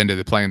energy put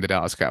into playing the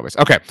Dallas Cowboys.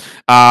 Okay,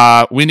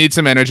 we need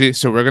some energy,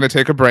 so we're gonna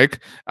take a break.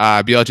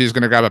 BLG is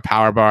gonna grab a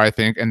power bar, I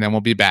think, and then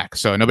we'll be back.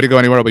 So nobody go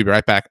anywhere. We'll be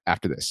right back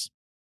after this.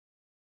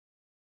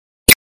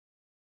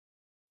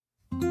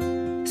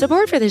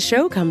 Support for this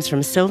show comes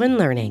from Sylvan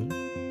Learning.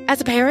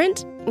 As a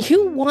parent,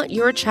 you want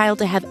your child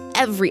to have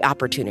every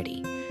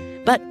opportunity,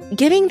 but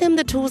giving them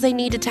the tools they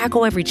need to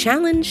tackle every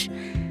challenge,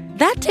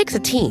 that takes a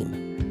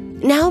team.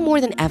 Now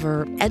more than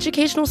ever,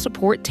 educational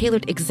support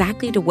tailored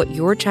exactly to what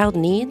your child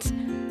needs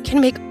can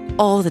make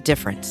all the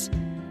difference.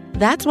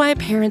 That's why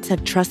parents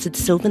have trusted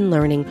Sylvan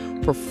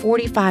Learning for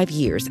 45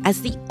 years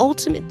as the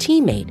ultimate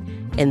teammate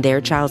in their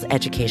child's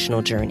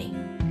educational journey,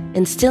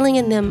 instilling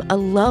in them a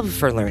love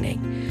for learning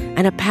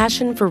and a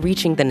passion for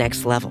reaching the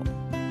next level.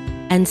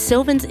 And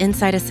Sylvan's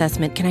Insight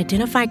Assessment can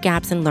identify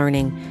gaps in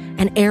learning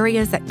and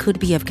areas that could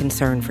be of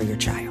concern for your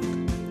child.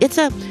 It's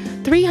a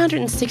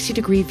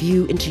 360-degree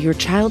view into your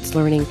child's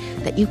learning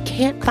that you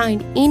can't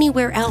find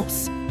anywhere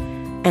else,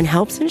 and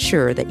helps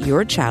ensure that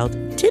your child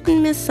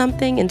didn't miss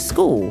something in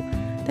school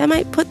that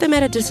might put them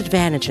at a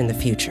disadvantage in the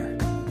future.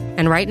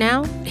 And right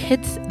now,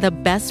 it's the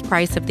best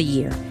price of the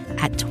year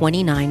at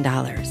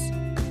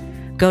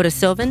 $29. Go to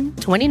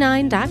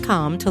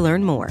sylvan29.com to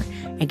learn more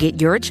and get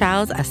your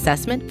child's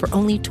assessment for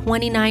only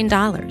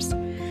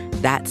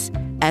 $29. That's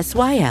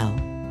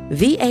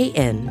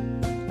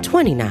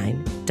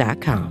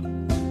SYLVAN29.com.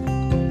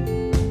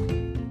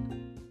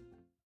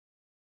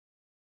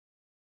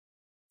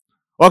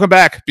 Welcome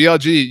back.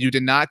 BLG, you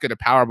did not get a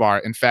power bar.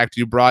 In fact,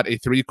 you brought a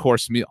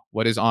 3-course meal.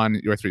 What is on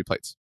your 3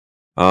 plates?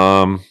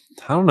 I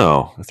don't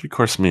know. A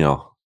 3-course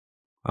meal.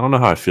 I don't know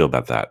how I feel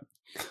about that.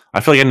 I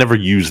feel like I never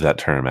use that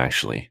term,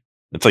 actually.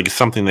 It's like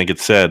something that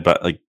gets said,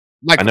 but I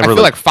never. I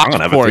feel like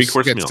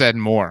 5-course gets said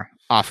more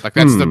off. Like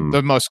that's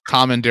the most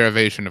common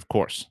derivation of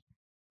course.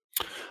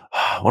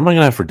 What am I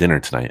gonna have for dinner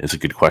tonight? Is a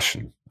good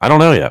question. I don't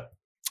know yet.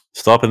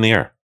 Still up in the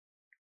air.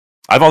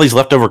 I have all these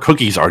leftover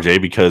cookies, RJ,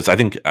 because I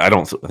think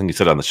you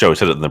said it on the show. I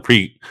said it in the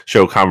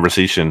pre-show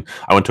conversation.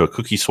 I went to a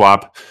cookie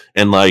swap,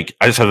 and like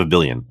I just have a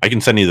billion. I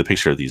can send you the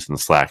picture of these in the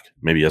Slack,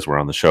 maybe as we're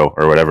on the show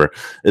or whatever.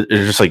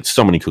 There's just like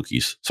so many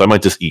cookies, so I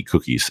might just eat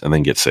cookies and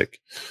then get sick.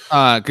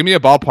 Give me a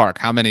ballpark.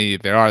 How many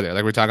there are there?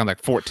 Like we're talking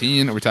like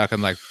 14? Are we talking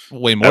like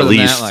way more At than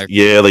least, that? Like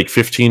like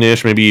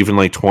 15-ish, maybe even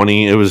like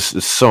 20. It was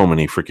so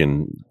many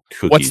freaking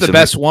cookies. What's the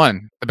best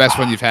one? The best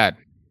one you've had?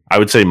 I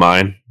would say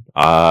mine.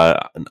 An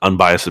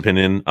unbiased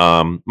opinion.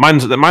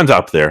 Mine's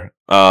up there.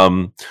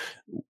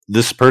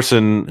 This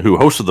person who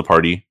hosted the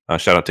party,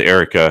 shout out to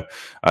Erica.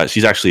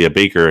 She's actually a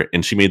baker,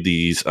 and she made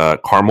these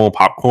caramel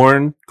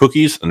popcorn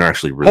cookies, and they're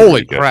actually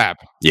really good. Crap!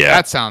 Yeah,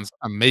 that sounds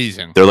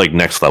amazing. They're like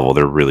next level.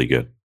 They're really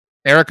good.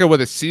 Erica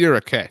with a C or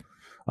a K?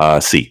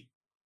 C.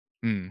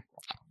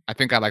 I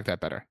think I like that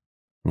better.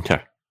 Okay.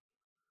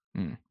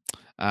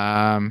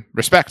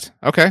 Respect.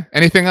 Okay.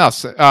 Anything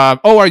else?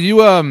 Are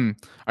you a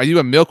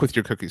milk with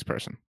your cookies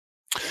person?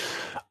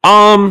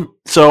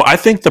 So I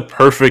think the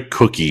perfect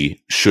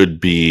cookie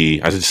should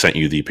be, I just sent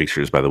you the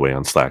pictures, by the way,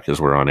 on Slack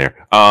as we're on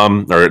air.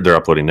 Or they're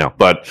uploading now,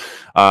 but,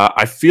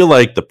 I feel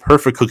like the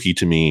perfect cookie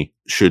to me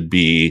should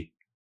be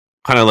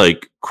kind of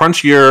like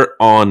crunchier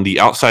on the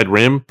outside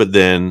rim, but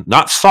then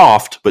not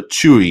soft, but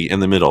chewy in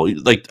the middle.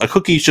 Like a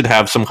cookie should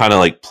have some kind of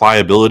like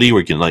pliability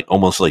where you can like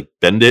almost like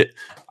bend it.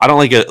 I don't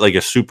like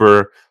a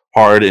super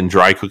hard and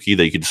dry cookie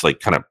that you can just like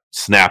kind of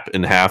snap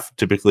in half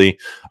typically.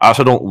 I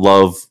also don't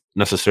love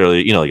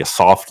necessarily, like a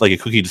soft, like a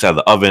cookie just out of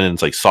the oven and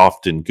it's like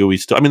soft and gooey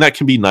still. I mean, that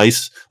can be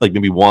nice, like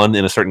maybe one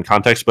in a certain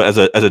context, but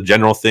as a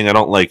general thing, I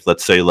don't like,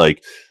 let's say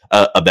like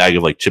a bag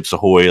of like Chips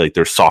Ahoy, like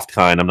they're soft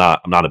kind. I'm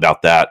not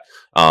about that.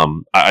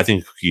 I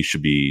think cookies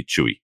should be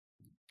chewy.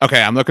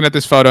 Okay. I'm looking at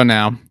this photo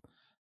now,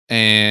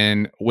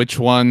 and which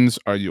ones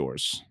are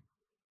yours?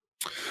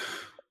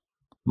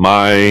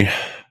 My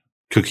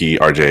cookie,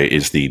 RJ,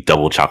 is the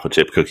double chocolate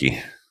chip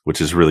cookie, which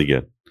is really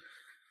good.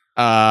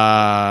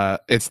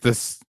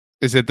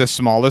 Is it the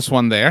smallest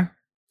one there?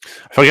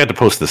 I feel like I have to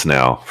post this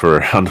now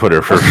on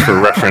Twitter for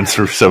reference,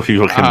 so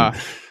people can.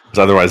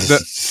 Otherwise,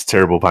 it's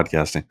terrible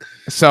podcasting.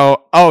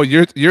 So,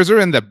 yours are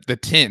in the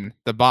tin,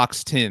 the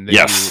box tin.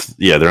 Yes.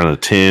 Yeah, they're on a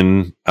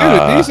tin.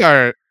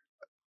 Dude,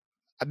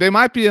 they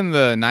might be in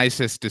the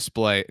nicest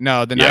display.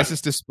 No, the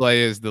nicest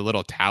display is the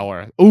little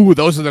tower. Ooh,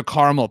 those are the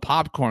caramel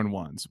popcorn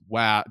ones.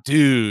 Wow,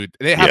 dude,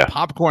 they have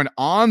popcorn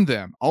on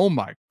them. Oh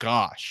my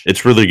gosh,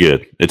 it's really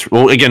good.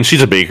 Again,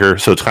 she's a baker,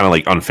 so it's kind of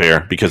like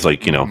unfair because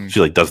like she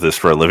like does this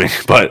for a living.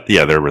 But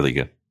yeah, they're really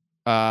good.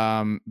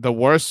 The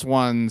worst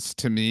ones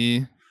to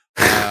me.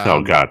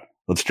 Oh God,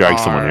 let's drag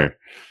someone here.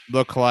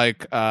 Look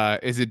like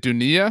is it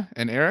Dunia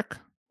and Eric?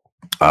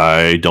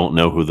 I don't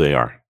know who they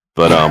are.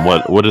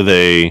 But what are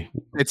they?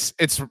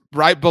 It's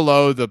right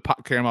below the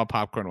caramel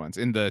popcorn ones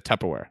in the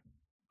Tupperware.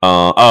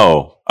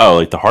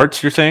 Like the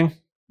hearts you're saying?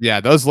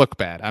 Yeah, those look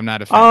bad. I'm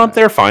not a fan.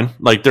 They're fine.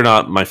 Like they're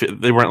not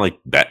they weren't like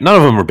bad. None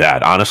of them were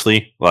bad,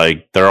 honestly.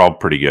 Like they're all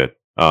pretty good.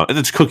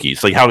 It's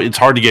cookies. Like how it's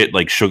hard to get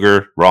like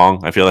sugar wrong.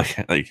 I feel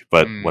like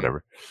but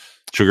whatever.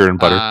 Sugar and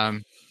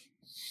butter.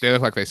 They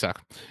look like they suck.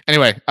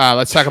 Anyway,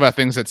 let's talk about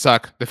things that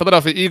suck. The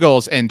Philadelphia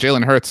Eagles and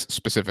Jalen Hurts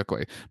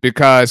specifically,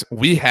 because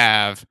we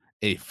have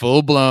a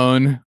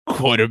full-blown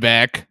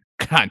quarterback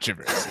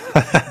controversy.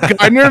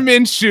 Gardner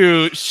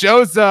Minshew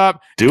shows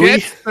up,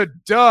 gets the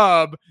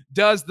dub,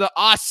 does the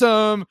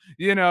awesome,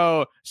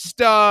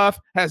 stuff,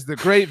 has the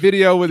great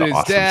video with his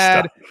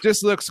dad,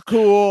 just looks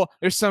cool.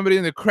 There's somebody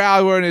in the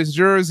crowd wearing his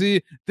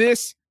jersey.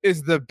 This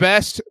is the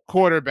best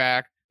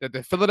quarterback that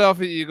the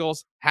Philadelphia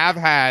Eagles have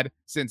had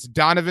since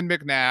Donovan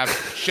McNabb.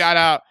 Shout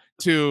out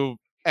to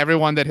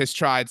everyone that has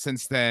tried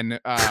since then,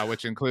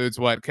 which includes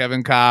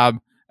Kevin Cobb,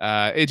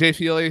 AJ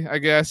Feely, I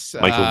guess.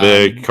 Michael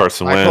Vick,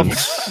 Carson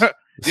Wentz,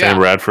 Sam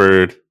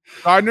Bradford.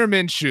 Gardner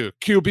Minshew,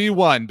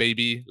 QB1,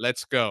 baby.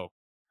 Let's go.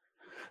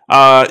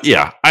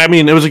 Yeah. I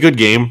mean, it was a good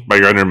game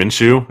by Gardner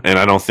Minshew, and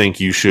I don't think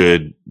you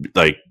should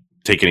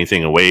take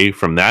anything away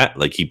from that.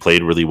 Like he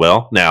played really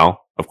well. Now,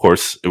 of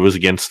course, it was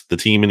against the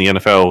team in the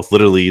NFL with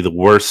literally the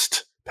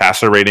worst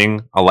passer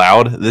rating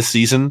allowed this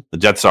season. The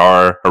Jets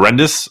are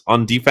horrendous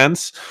on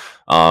defense.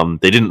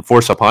 They didn't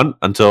force a punt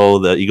until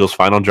the Eagles'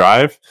 final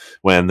drive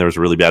when there was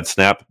a really bad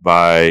snap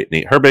by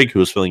Nate Herbig, who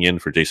was filling in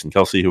for Jason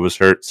Kelce, who was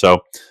hurt.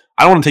 So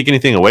I don't want to take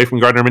anything away from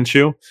Gardner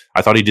Minshew.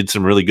 I thought he did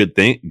some really good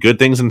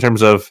things in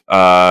terms of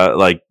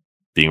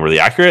being really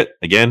accurate.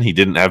 Again, he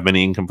didn't have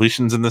many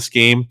incompletions in this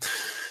game.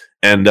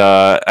 And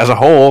as a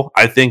whole,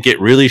 I think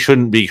it really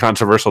shouldn't be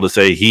controversial to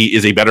say he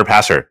is a better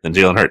passer than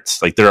Jalen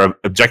Hurts. Like there are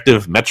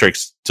objective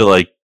metrics to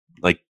like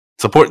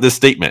support this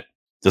statement.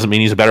 Doesn't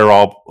mean he's a better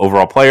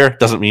overall player.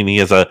 Doesn't mean he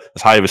has as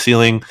high of a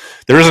ceiling.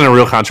 There isn't a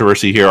real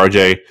controversy here,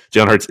 RJ.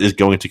 Jalen Hurts is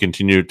going to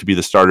continue to be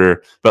the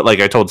starter. But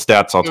like I told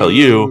Stats, I'll tell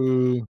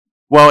you.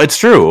 Well, it's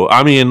true.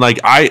 I mean, like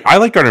I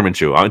like Gardner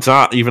Minshew. It's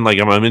not even like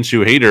I'm a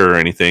Minshew hater or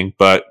anything,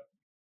 but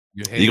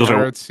you hate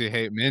Hurts, you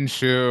hate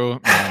Minshew.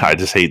 I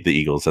just hate the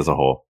Eagles as a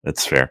whole.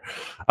 It's fair.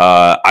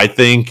 I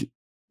think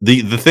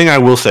the thing I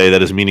will say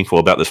that is meaningful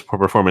about this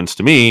performance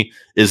to me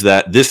is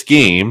that this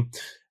game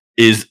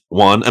is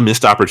a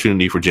missed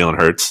opportunity for Jalen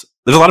Hurts.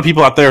 There's a lot of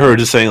people out there who are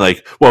just saying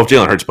like, well, if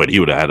Jalen Hurts played, he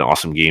would have had an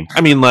awesome game.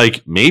 I mean,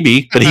 like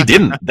maybe, but he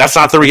didn't. That's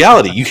not the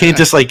reality. You can't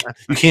just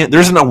there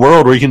isn't a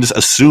world where you can just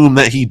assume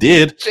that he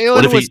did.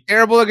 Jalen was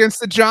terrible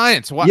against the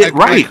Giants.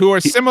 Right. Who are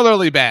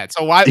similarly bad.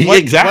 So what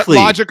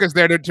logic is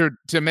there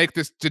to make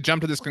this, to jump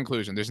to this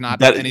conclusion? There's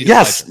not any.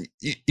 Yes.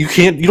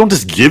 You don't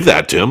just give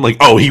that to him. Like,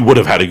 oh, he would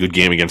have had a good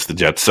game against the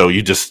Jets. So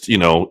you just,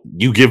 you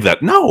give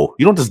that. No,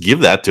 you don't just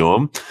give that to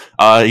him.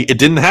 It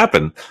didn't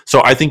happen.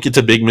 So I think it's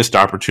a big missed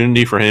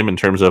opportunity for him in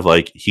terms of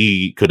like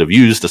he could have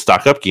used a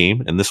stock up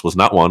game, and this was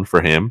not one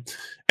for him.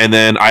 And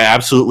then I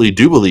absolutely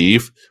do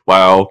believe,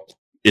 while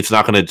it's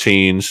not going to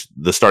change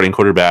the starting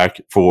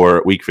quarterback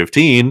for Week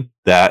 15,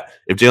 that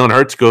if Jalen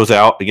Hurts goes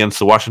out against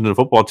the Washington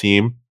football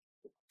team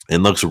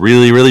and looks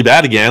really, really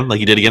bad again, like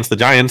he did against the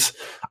Giants,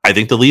 I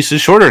think the leash is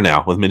shorter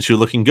now with Minshew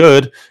looking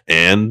good,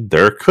 and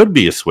there could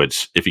be a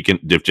switch if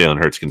Jalen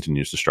Hurts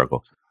continues to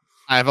struggle.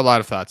 I have a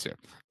lot of thoughts here.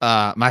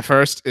 My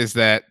first is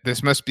that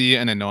this must be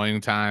an annoying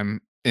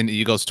time in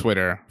Eagles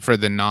Twitter for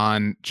the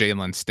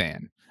non-Jalen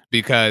stan,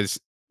 because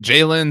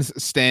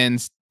Jalen's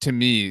stans to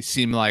me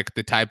seem like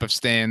the type of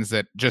stans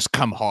that just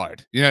come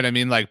hard. You know what I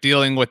mean? Like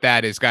dealing with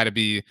that has got to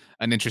be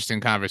an interesting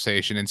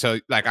conversation. And so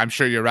like, I'm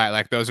sure you're right.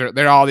 Like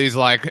they're all these,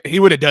 like, he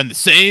would have done the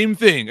same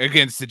thing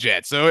against the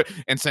Jets. So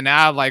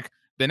now like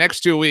the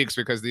next 2 weeks,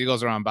 because the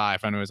Eagles are on bye,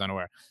 if anyone was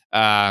unaware,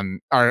 are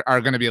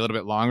going to be a little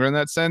bit longer in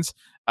that sense.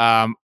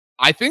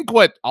 I think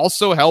what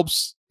also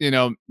helps,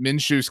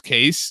 Minshew's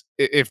case,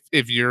 if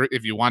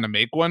you want to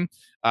make one,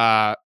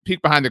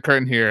 peek behind the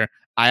curtain here.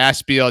 I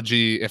asked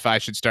BLG if I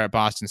should start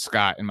Boston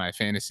Scott in my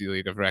fantasy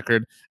league of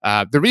record.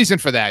 The reason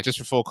for that, just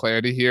for full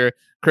clarity here,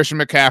 Christian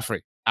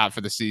McCaffrey out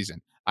for the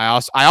season. I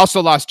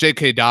also lost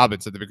J.K.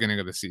 Dobbins at the beginning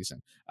of the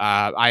season.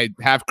 I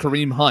have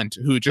Kareem Hunt,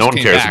 who just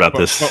came back, about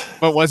this,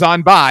 but was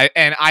on bye,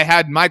 and I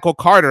had Michael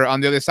Carter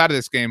on the other side of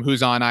this game,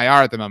 who's on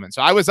IR at the moment.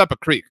 So I was up a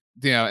creek,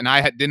 and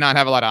I did not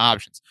have a lot of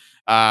options.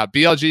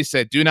 BLG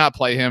said, do not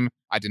play him.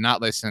 I did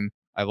not listen.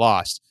 I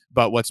lost.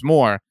 But what's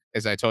more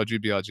as I told you,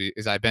 BLG,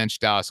 is I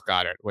benched Dallas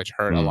Goedert, which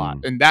hurt a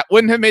lot. And that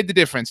wouldn't have made the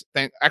difference.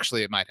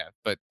 Actually, it might have,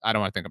 but I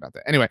don't want to think about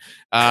that. Anyway,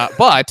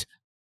 but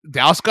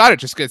Dallas Goedert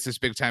just gets this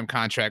big time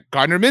contract.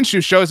 Gardner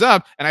Minshew shows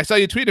up, and I saw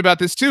you tweet about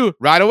this too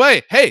right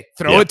away. Hey,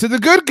 throw it to the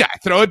good guy,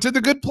 throw it to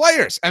the good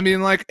players. I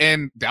mean,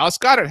 and Dallas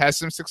Goedert has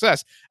some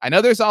success. I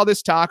know there's all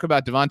this talk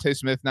about Devontae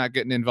Smith not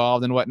getting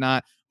involved and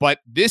whatnot, but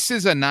this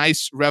is a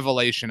nice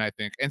revelation, I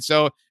think. And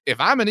so if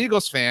I'm an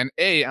Eagles fan,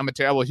 A, I'm a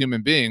terrible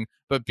human being,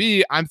 but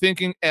B, I'm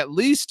thinking at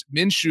least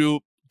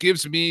Minshew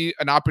gives me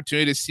an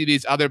opportunity to see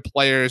these other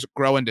players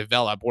grow and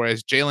develop,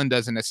 whereas Jalen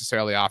doesn't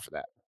necessarily offer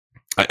that.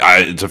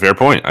 It's a fair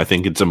point. I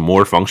think it's a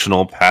more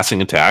functional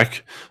passing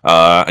attack.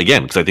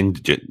 Again, because I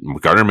think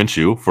Gardner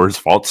Minshew, for his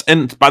faults,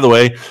 and by the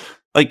way,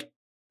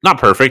 not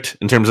perfect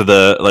in terms of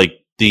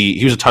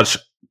he was a touch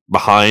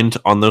behind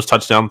on those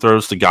touchdown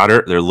throws to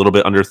Goddard. They're a little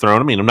bit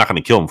underthrown. I mean, I'm not going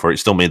to kill him for it. He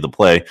still made the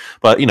play,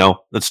 but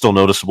that's still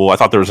noticeable. I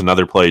thought there was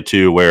another play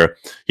too where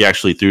he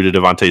actually threw to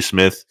Devontae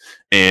Smith,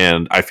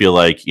 and I feel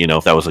like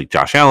if that was like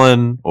Josh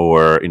Allen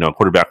or a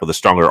quarterback with a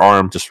stronger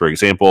arm, just for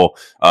example,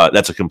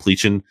 that's a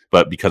completion.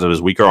 But because of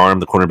his weaker arm,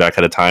 the cornerback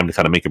had a time to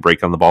kind of make a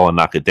break on the ball and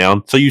knock it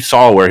down. So you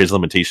saw where his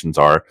limitations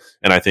are,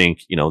 and I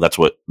think that's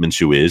what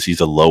Minshew is.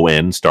 He's a low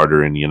end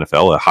starter in the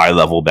NFL, a high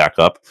level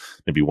backup,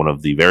 maybe one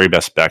of the very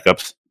best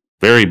backup,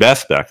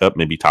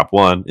 maybe top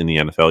one in the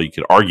NFL, you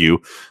could argue.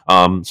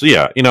 So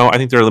yeah, I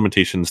think there are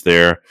limitations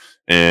there,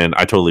 and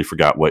I totally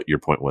forgot what your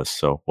point was.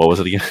 So what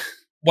was it again?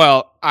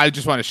 Well, I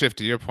just want to shift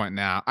to your point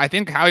now. I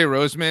think Howie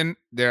Roseman,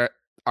 there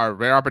are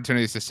rare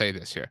opportunities to say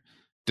this here,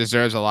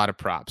 deserves a lot of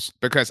props,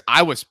 because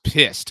I was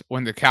pissed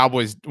when the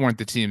Cowboys weren't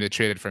the team that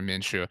traded for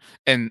Minshew.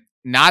 And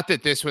not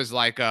that this was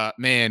like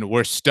man,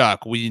 we're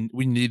stuck. We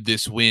need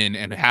this win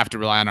and have to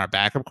rely on our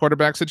backup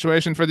quarterback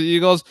situation for the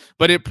Eagles.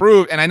 But it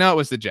proved, and I know it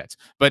was the Jets,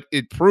 but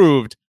it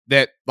proved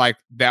that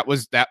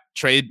that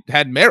trade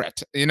had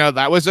merit.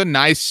 That was a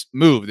nice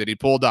move that he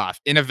pulled off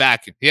in a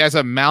vacuum. He has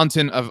a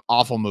mountain of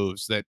awful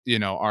moves that,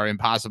 are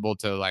impossible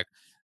to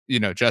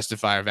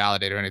justify or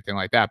validate or anything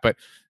like that. But,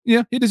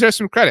 he deserves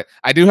some credit.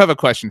 I do have a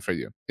question for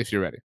you if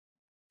you're ready.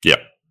 Yeah.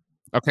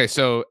 Okay,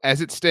 so as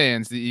it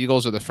stands, the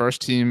Eagles are the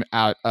first team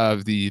out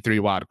of the 3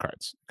 wild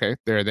cards. Okay,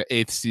 they're the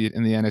 8th seed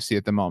in the NFC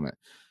at the moment.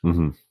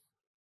 Mm-hmm.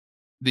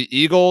 The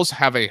Eagles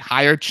have a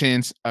higher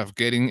chance of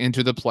getting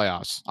into the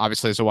playoffs,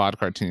 obviously as a wild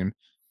card team,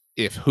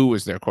 if who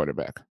is their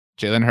quarterback?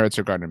 Jalen Hurts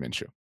or Gardner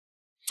Minshew?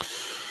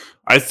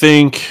 I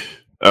think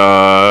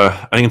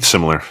it's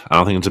similar. I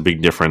don't think it's a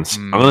big difference.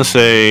 I'm going to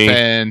say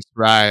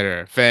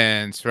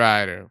Fence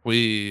Rider.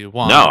 We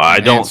want. No, I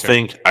don't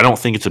think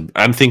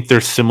I think they're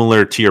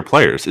similar tier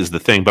players is the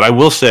thing. But I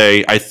will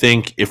say, I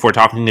think if we're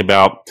talking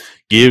about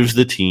gives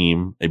the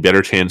team a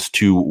better chance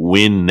to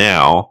win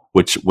now,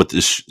 which what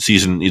this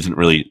season isn't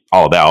really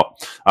all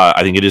about,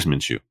 I think it is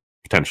Minshew,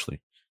 potentially.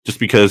 Just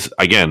because,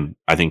 again,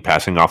 I think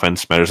passing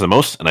offense matters the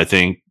most, and I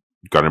think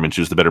Gardner Minshew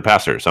is the better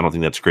passer. So I don't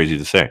think that's crazy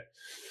to say.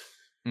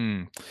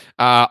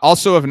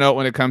 Also of note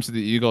when it comes to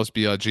the Eagles,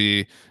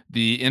 BLG,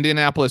 the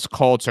Indianapolis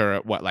Colts are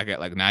at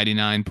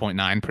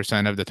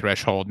 99.9% of the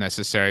threshold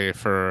necessary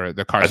for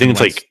the Carson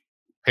Wentz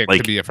pick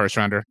to be a first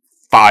rounder.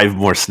 5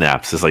 more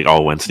snaps is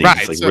all Wentz needs.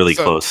 Right. It's really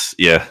close.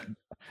 Yeah.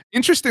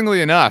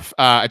 Interestingly enough,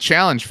 a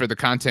challenge for the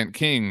content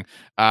king,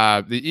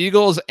 the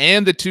Eagles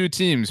and the 2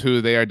 teams who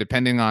they are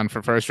depending on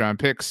for first round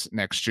picks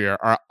next year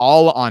are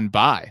all on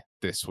bye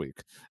this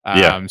week.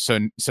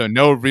 So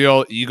no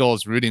real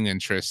Eagles rooting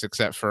interest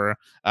except for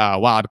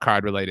wild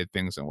card related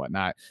things and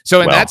whatnot.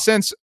 So in that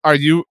sense, are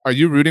you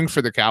rooting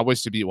for the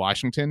Cowboys to beat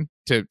Washington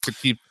to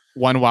keep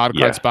one wild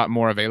card spot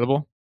more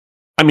available?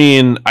 I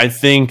mean, I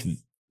think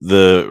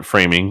the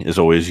framing is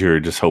always you're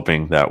just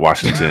hoping that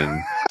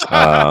Washington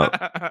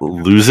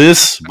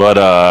loses, but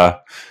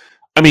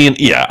I mean,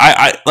 yeah,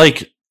 I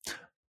like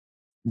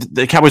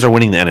the Cowboys are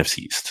winning the NFC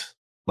East.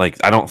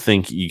 I don't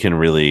think you can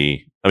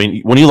really. I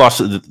mean, when you lost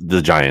to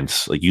the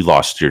Giants, you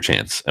lost your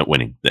chance at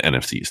winning the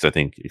NFC East. I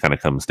think it kind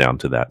of comes down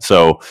to that.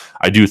 So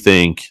I do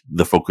think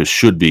the focus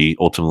should be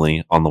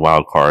ultimately on the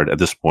wild card at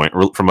this point,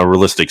 from a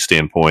realistic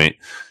standpoint.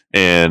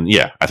 And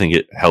yeah, I think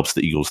it helps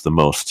the Eagles the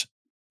most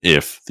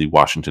if the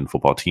Washington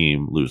football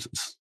team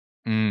loses.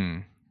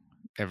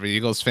 Every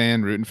Eagles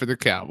fan rooting for the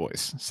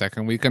Cowboys.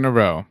 Second week in a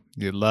row.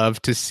 You'd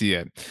love to see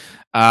it.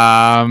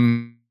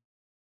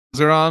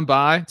 Are on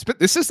bye.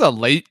 This is a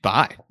late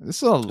bye.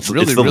 This is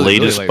it's the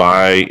latest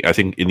bye, I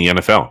think, in the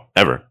NFL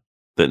ever.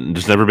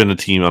 There's never been a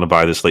team on a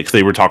bye this late.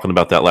 They were talking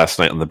about that last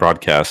night on the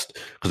broadcast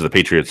because the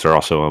Patriots are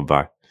also on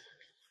bye.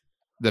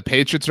 The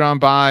Patriots are on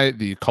bye.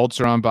 The Colts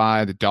are on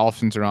bye. The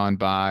Dolphins are on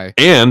bye.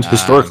 And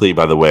historically,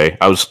 by the way,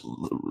 I was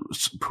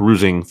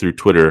perusing through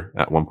Twitter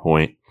at one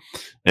point,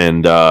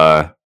 and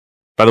by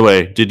the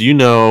way, did you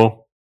know?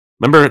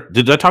 Remember,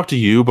 did I talk to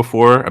you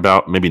before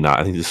about, maybe not,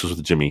 I think this was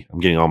with Jimmy.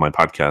 I'm getting all my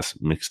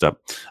podcasts mixed up,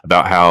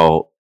 about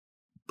how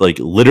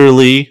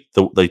literally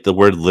the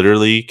word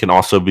literally can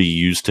also be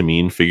used to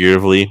mean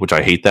figuratively, which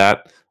I hate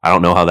that. I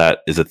don't know how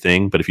that is a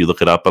thing, but if you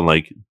look it up on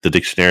the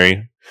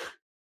dictionary,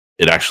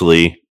 it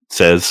actually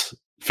says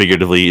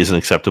figuratively is an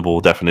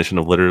acceptable definition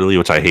of literally,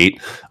 which I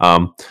hate.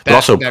 But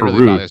also that peruse.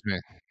 really bothers me.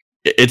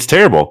 It's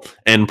terrible.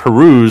 And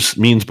peruse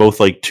means both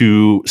like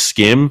to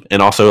skim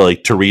and also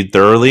like to read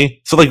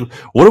thoroughly. So like,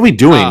 what are we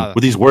doing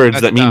with these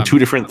words that mean dumb. two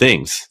different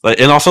things? Like,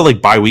 and also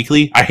like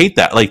biweekly. I hate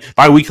that. Like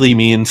biweekly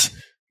means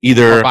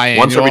either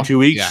once every 2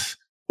 weeks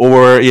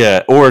or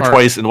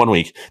twice in 1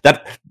 week.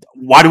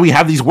 Why do we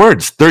have these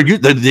words?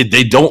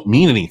 They don't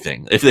mean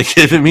anything.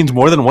 If it means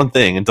more than one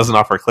thing, it doesn't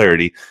offer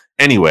clarity.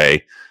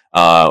 Anyway,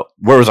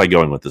 where was I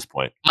going with this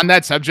point? On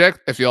that subject,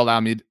 if you'll allow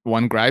me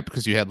one gripe,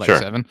 because you had like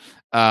 7.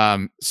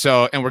 And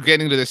we're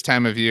getting to this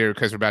time of year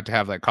because we're about to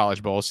have like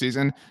college bowl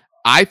season.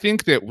 I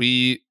think that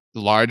we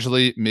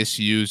largely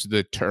misuse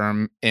the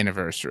term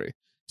anniversary.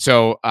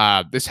 So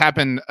this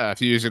happened a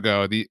few years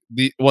ago. The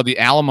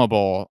Alamo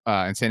Bowl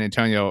in San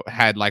Antonio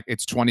had like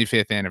its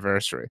 25th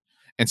anniversary.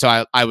 And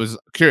so I was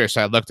curious.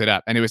 So I looked it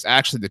up, and it was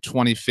actually the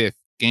 25th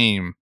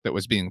game that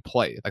was being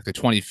played, like the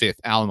 25th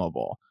Alamo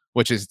Bowl,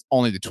 which is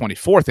only the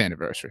 24th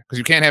anniversary, because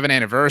you can't have an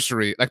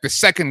anniversary. Like the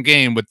second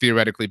game would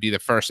theoretically be the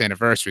first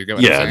anniversary.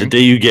 The day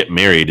you get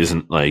married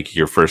isn't like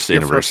your first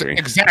anniversary.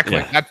 Exactly.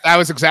 Yeah. That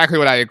was exactly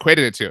what I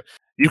equated it to.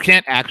 You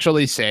can't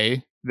actually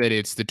say that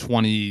it's the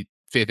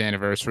 25th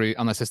anniversary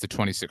unless it's the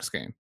 26th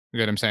game. You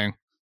get what I'm saying?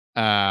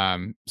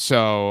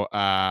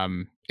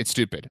 It's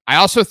stupid. I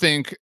also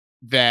think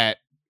that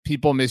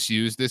people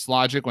misuse this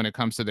logic when it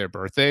comes to their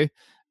birthday.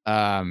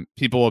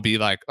 People will be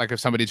like if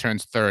somebody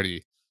turns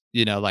 30,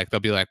 like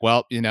they'll be like,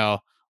 well,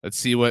 let's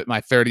see what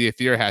my 30th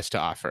year has to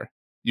offer.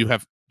 You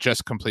have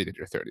just completed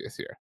your 30th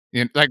year.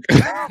 Like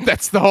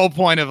that's the whole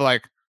point of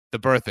like the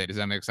birthday. Does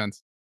that make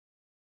sense?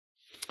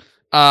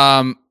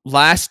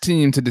 Last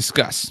team to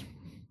discuss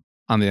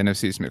on the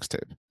NFC's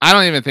mixtape. I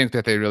don't even think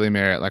that they really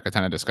merit like a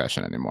ton of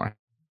discussion anymore.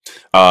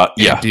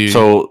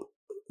 So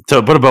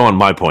to put a bow on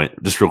my point,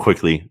 just real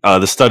quickly,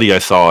 the study I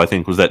saw, I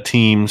think, was that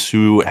teams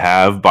who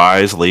have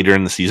buys later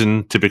in the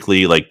season,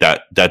 typically like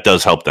that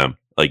does help them.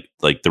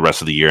 Like the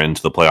rest of the year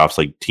into the playoffs,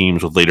 like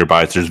teams with later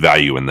buys, there's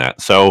value in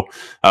that. So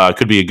it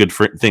could be a good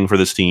thing for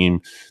these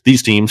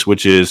teams,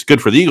 which is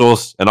good for the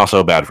Eagles and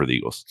also bad for the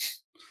Eagles.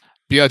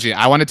 BLG,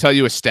 I want to tell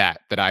you a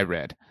stat that I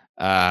read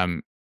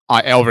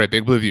over at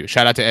Big Blue View.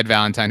 Shout out to Ed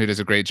Valentine, who does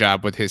a great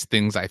job with his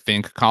Things I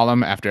Think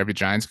column after every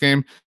Giants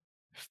game.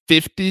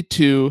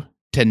 52-0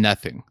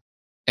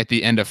 at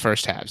the end of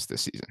first halves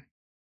this season.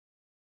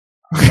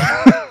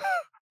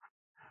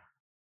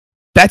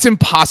 That's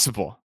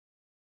impossible.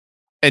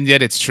 And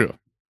yet it's true.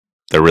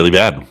 They're really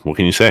bad. What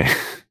can you say?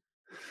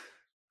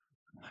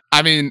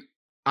 I mean,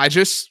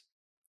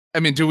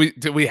 do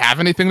we have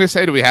anything to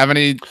say? Do we have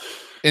any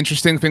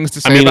interesting things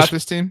to say about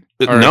this team?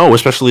 No,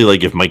 especially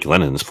like if Mike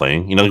Glennon's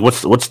playing. Like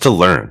what's to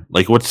learn?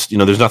 Like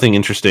there's nothing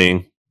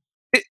interesting.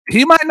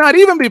 He might not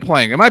even be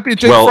playing. It might be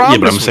Jake Fromm. Well, yeah,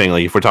 but I'm saying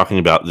like if we're talking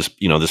about this,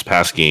 this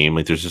past game,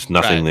 like there's just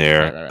nothing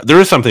there. Right. There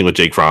is something with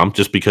Jake Fromm,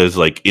 just because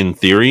like in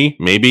theory,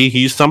 maybe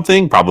he's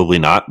something, probably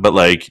not, but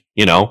like,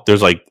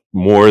 there's like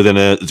more than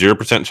a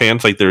 0%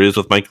 chance like there is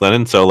with Mike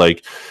Glennon. So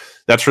like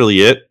that's really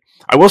it.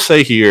 I will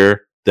say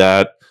here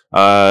that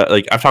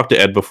like I've talked to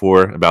Ed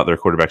before about their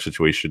quarterback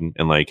situation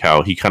and like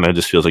how he kind of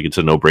just feels like it's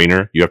a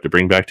no-brainer. You have to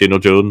bring back Daniel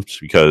Jones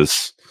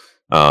because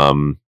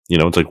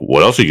it's like,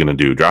 what else are you going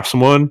to do? Draft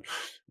someone?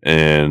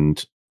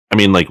 And I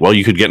mean, like, well,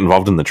 you could get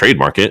involved in the trade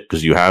market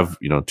because you have,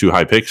 2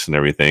 high picks and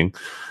everything.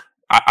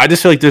 I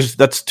just feel like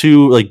that's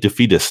too like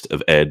defeatist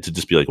of Ed to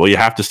just be like, well, you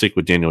have to stick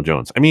with Daniel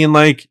Jones. I mean,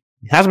 like,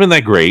 he hasn't been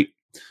that great,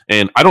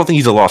 and I don't think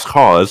he's a lost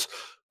cause,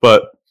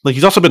 but like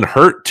he's also been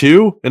hurt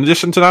too, in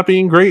addition to not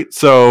being great.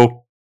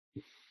 So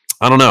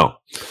I don't know.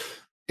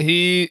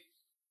 It's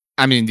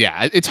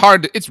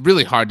hard. It's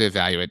really hard to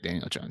evaluate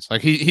Daniel Jones.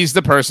 Like he's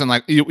the person.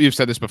 Like you've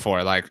said this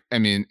before. Like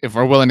if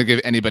we're willing to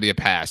give anybody a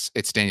pass,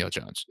 it's Daniel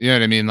Jones. You know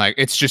what I mean? Like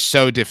it's just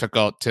so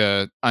difficult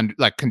to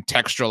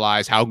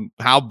contextualize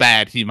how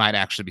bad he might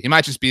actually be. He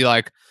might just be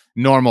like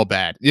normal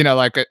bad.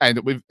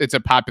 It's a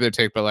popular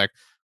take, but like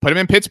put him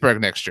in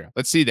Pittsburgh next year.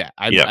 Let's see that.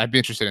 I'd be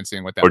interested in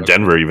seeing what that. Or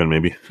Denver, even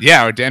maybe.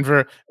 Yeah, or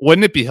Denver.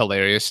 Wouldn't it be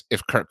hilarious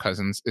if Kirk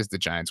Cousins is the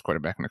Giants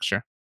quarterback next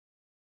year?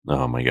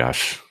 Oh my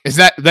gosh. Is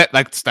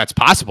that's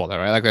possible though,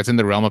 right? Like that's in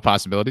the realm of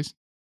possibilities?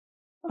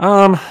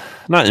 Not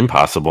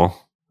impossible.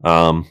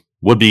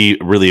 Would be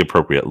really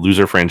appropriate.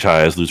 Loser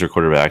franchise, loser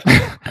quarterback.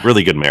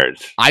 Really good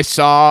marriage. I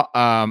saw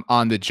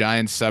on the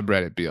Giants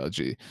subreddit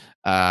BLG,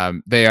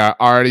 they are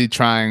already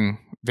trying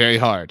very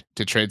hard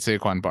to trade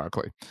Saquon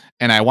Barkley.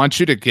 And I want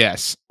you to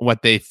guess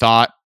what they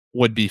thought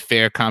would be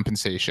fair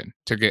compensation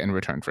to get in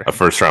return for him. A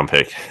first round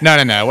pick. No,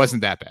 it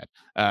wasn't that bad.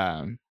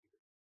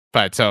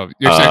 But so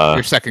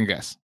your second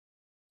guess.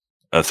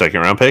 A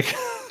second round pick?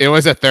 It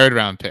was a third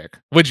round pick.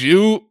 Would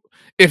you,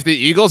 if the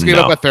Eagles gave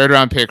up a third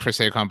round pick for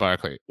Saquon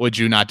Barkley, would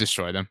you not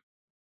destroy them?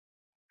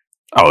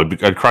 Oh,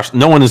 I'd crush.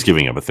 No one is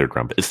giving up a third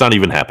round pick. It's not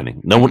even happening.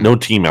 No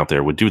team out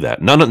there would do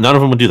that. None of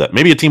them would do that.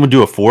 Maybe a team would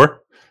do a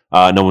 4.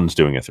 No one's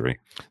doing a 3.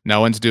 No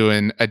one's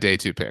doing a day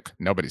 2 pick.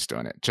 Nobody's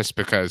doing it just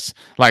because,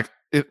 kind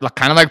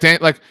of like Dan.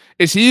 Like,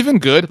 is he even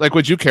good? Like,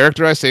 would you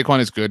characterize Saquon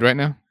as good right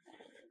now?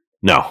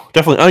 No,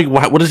 definitely.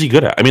 Like, what is he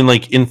good at? I mean,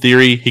 like in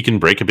theory, he can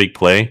break a big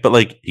play, but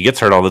like he gets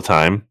hurt all the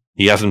time.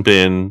 He hasn't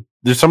been.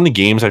 There's so many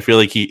games I feel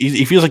like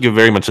he feels like a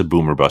very much a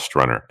boom or bust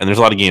runner, and there's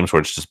a lot of games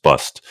where it's just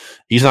bust.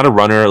 He's not a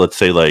runner. Let's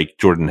say like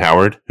Jordan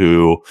Howard,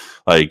 who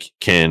like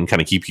can kind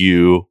of keep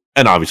you.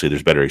 And obviously,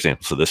 there's better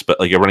examples of this, but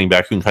like a running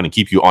back who can kind of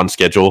keep you on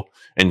schedule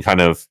and kind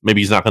of maybe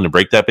he's not going to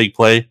break that big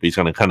play, but he's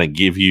going to kind of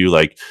give you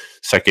like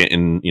 2nd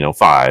and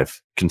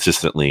 5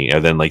 consistently,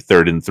 and then like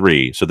 3rd and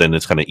 3. So then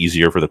it's kind of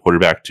easier for the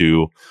quarterback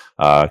to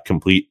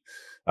complete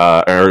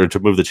or to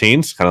move the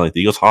chains, kind of like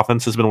the Eagles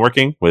offense has been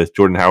working with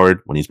Jordan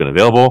Howard when he's been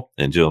available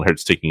and Jalen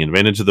Hurts taking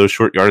advantage of those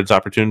short yardage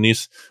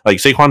opportunities. Like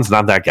Saquon's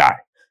not that guy.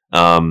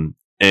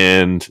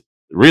 And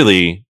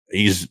really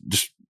he's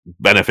just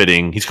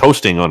benefiting. He's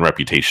coasting on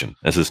reputation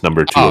as his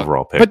number 2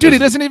 overall pick. But dude, he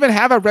doesn't even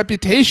have a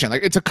reputation.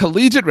 Like it's a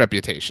collegiate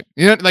reputation.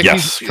 Like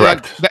yes,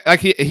 correct.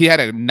 Like he had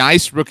a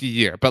nice rookie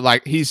year, but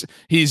like he's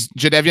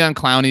Jadeveon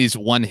Clowney's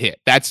one hit.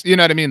 That's you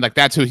know what I mean. Like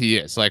that's who he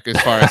is. Like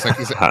as far as like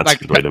that's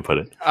like, a good way to put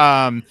it.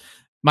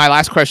 My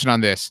last question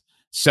on this.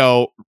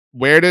 So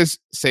where does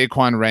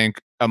Saquon rank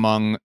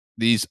among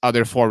these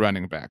other 4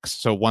 running backs?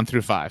 So 1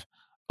 through 5.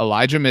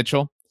 Elijah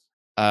Mitchell.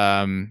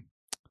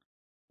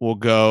 We'll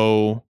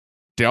go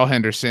Darrell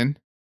Henderson.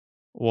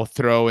 We'll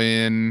throw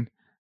in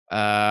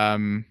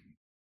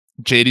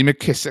J.D.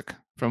 McKissic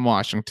from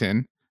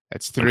Washington.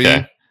 That's 3.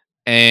 Okay.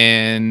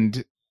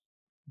 And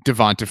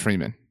Devonta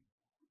Freeman.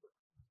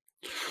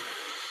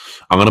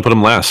 I'm going to put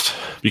him last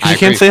because he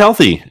can't stay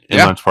healthy in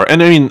large part.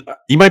 And I mean,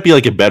 he might be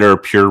like a better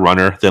pure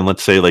runner than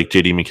let's say like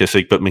J.D.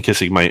 McKissic, but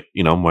McKissic might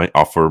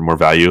offer more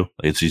value.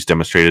 He's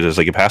demonstrated as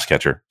like a pass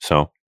catcher.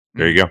 So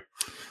there you go.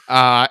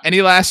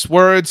 Any last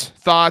words,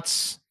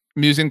 thoughts,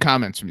 amusing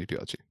comments from you,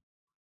 PLG?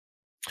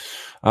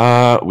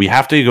 We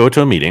have to go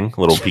to a meeting, a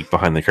little peek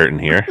behind the curtain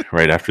here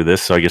right after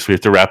this. So I guess we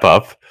have to wrap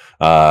up.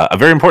 A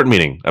very important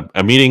meeting,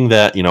 a meeting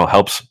that,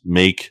 helps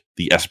make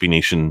the SB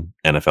Nation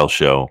NFL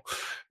show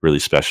really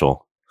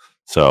special.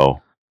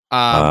 So,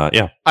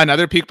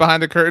 another peek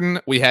behind the curtain.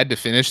 We had to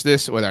finish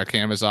this with our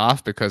cameras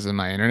off because of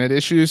my internet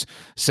issues.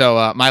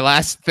 So, my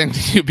last thing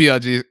to you,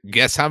 BLG,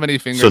 guess how many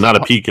fingers. So not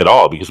a peek at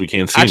all because we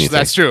can't see anything.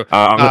 That's true.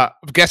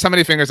 Guess how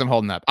many fingers I'm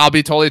holding up. I'll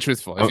be totally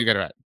truthful if you get it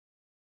right.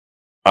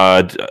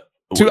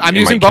 I'm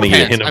using both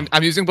hands.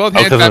 I'm using both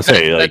hands.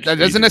 That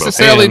doesn't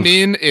necessarily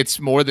mean it's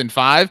more than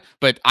 5,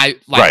 but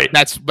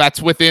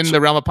that's within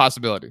the realm of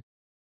possibility.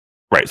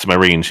 Right. So my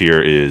range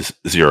here is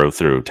 0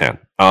 through 10.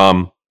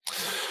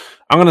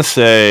 I'm gonna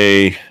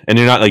say, and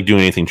you're not like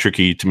doing anything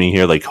tricky to me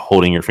here, like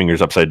holding your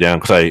fingers upside down,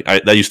 because I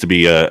that used to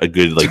be a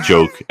good like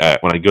joke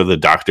when I go to the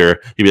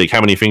doctor. He'd be like, "How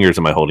many fingers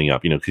am I holding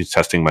up?" Because he's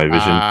testing my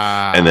vision,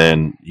 and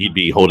then he'd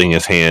be holding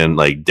his hand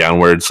like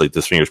downwards, like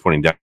this finger's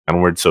pointing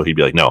downwards. So he'd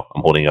be like, "No,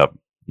 I'm holding up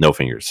no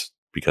fingers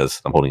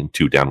because I'm holding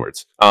 2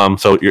 downwards."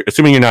 So you're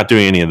assuming you're not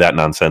doing any of that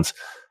nonsense.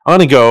 I'm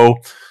gonna go,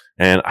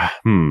 and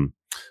I'm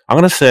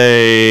gonna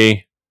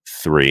say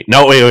 3.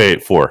 No,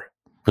 wait, 4.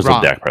 Because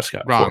of Dak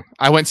Prescott. Wrong. 4.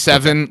 I went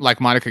 7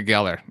 like Monica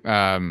Geller.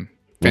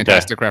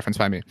 Fantastic reference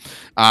by me.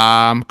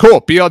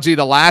 Cool. BLG,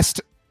 the last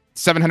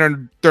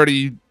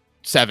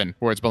 737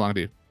 words belong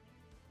to you.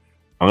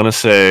 I'm going to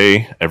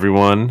say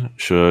everyone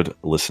should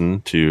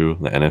listen to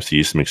the NFC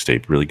East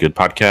Mixtape. Really good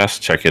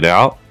podcast. Check it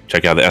out.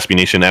 Check out the SB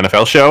Nation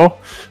NFL show.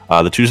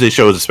 The Tuesday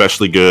show is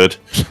especially good.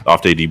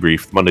 Off day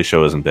debrief. The Monday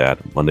show isn't bad.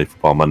 Monday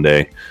Football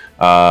Monday.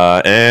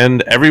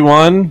 And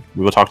everyone,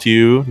 we will talk to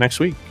you next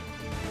week.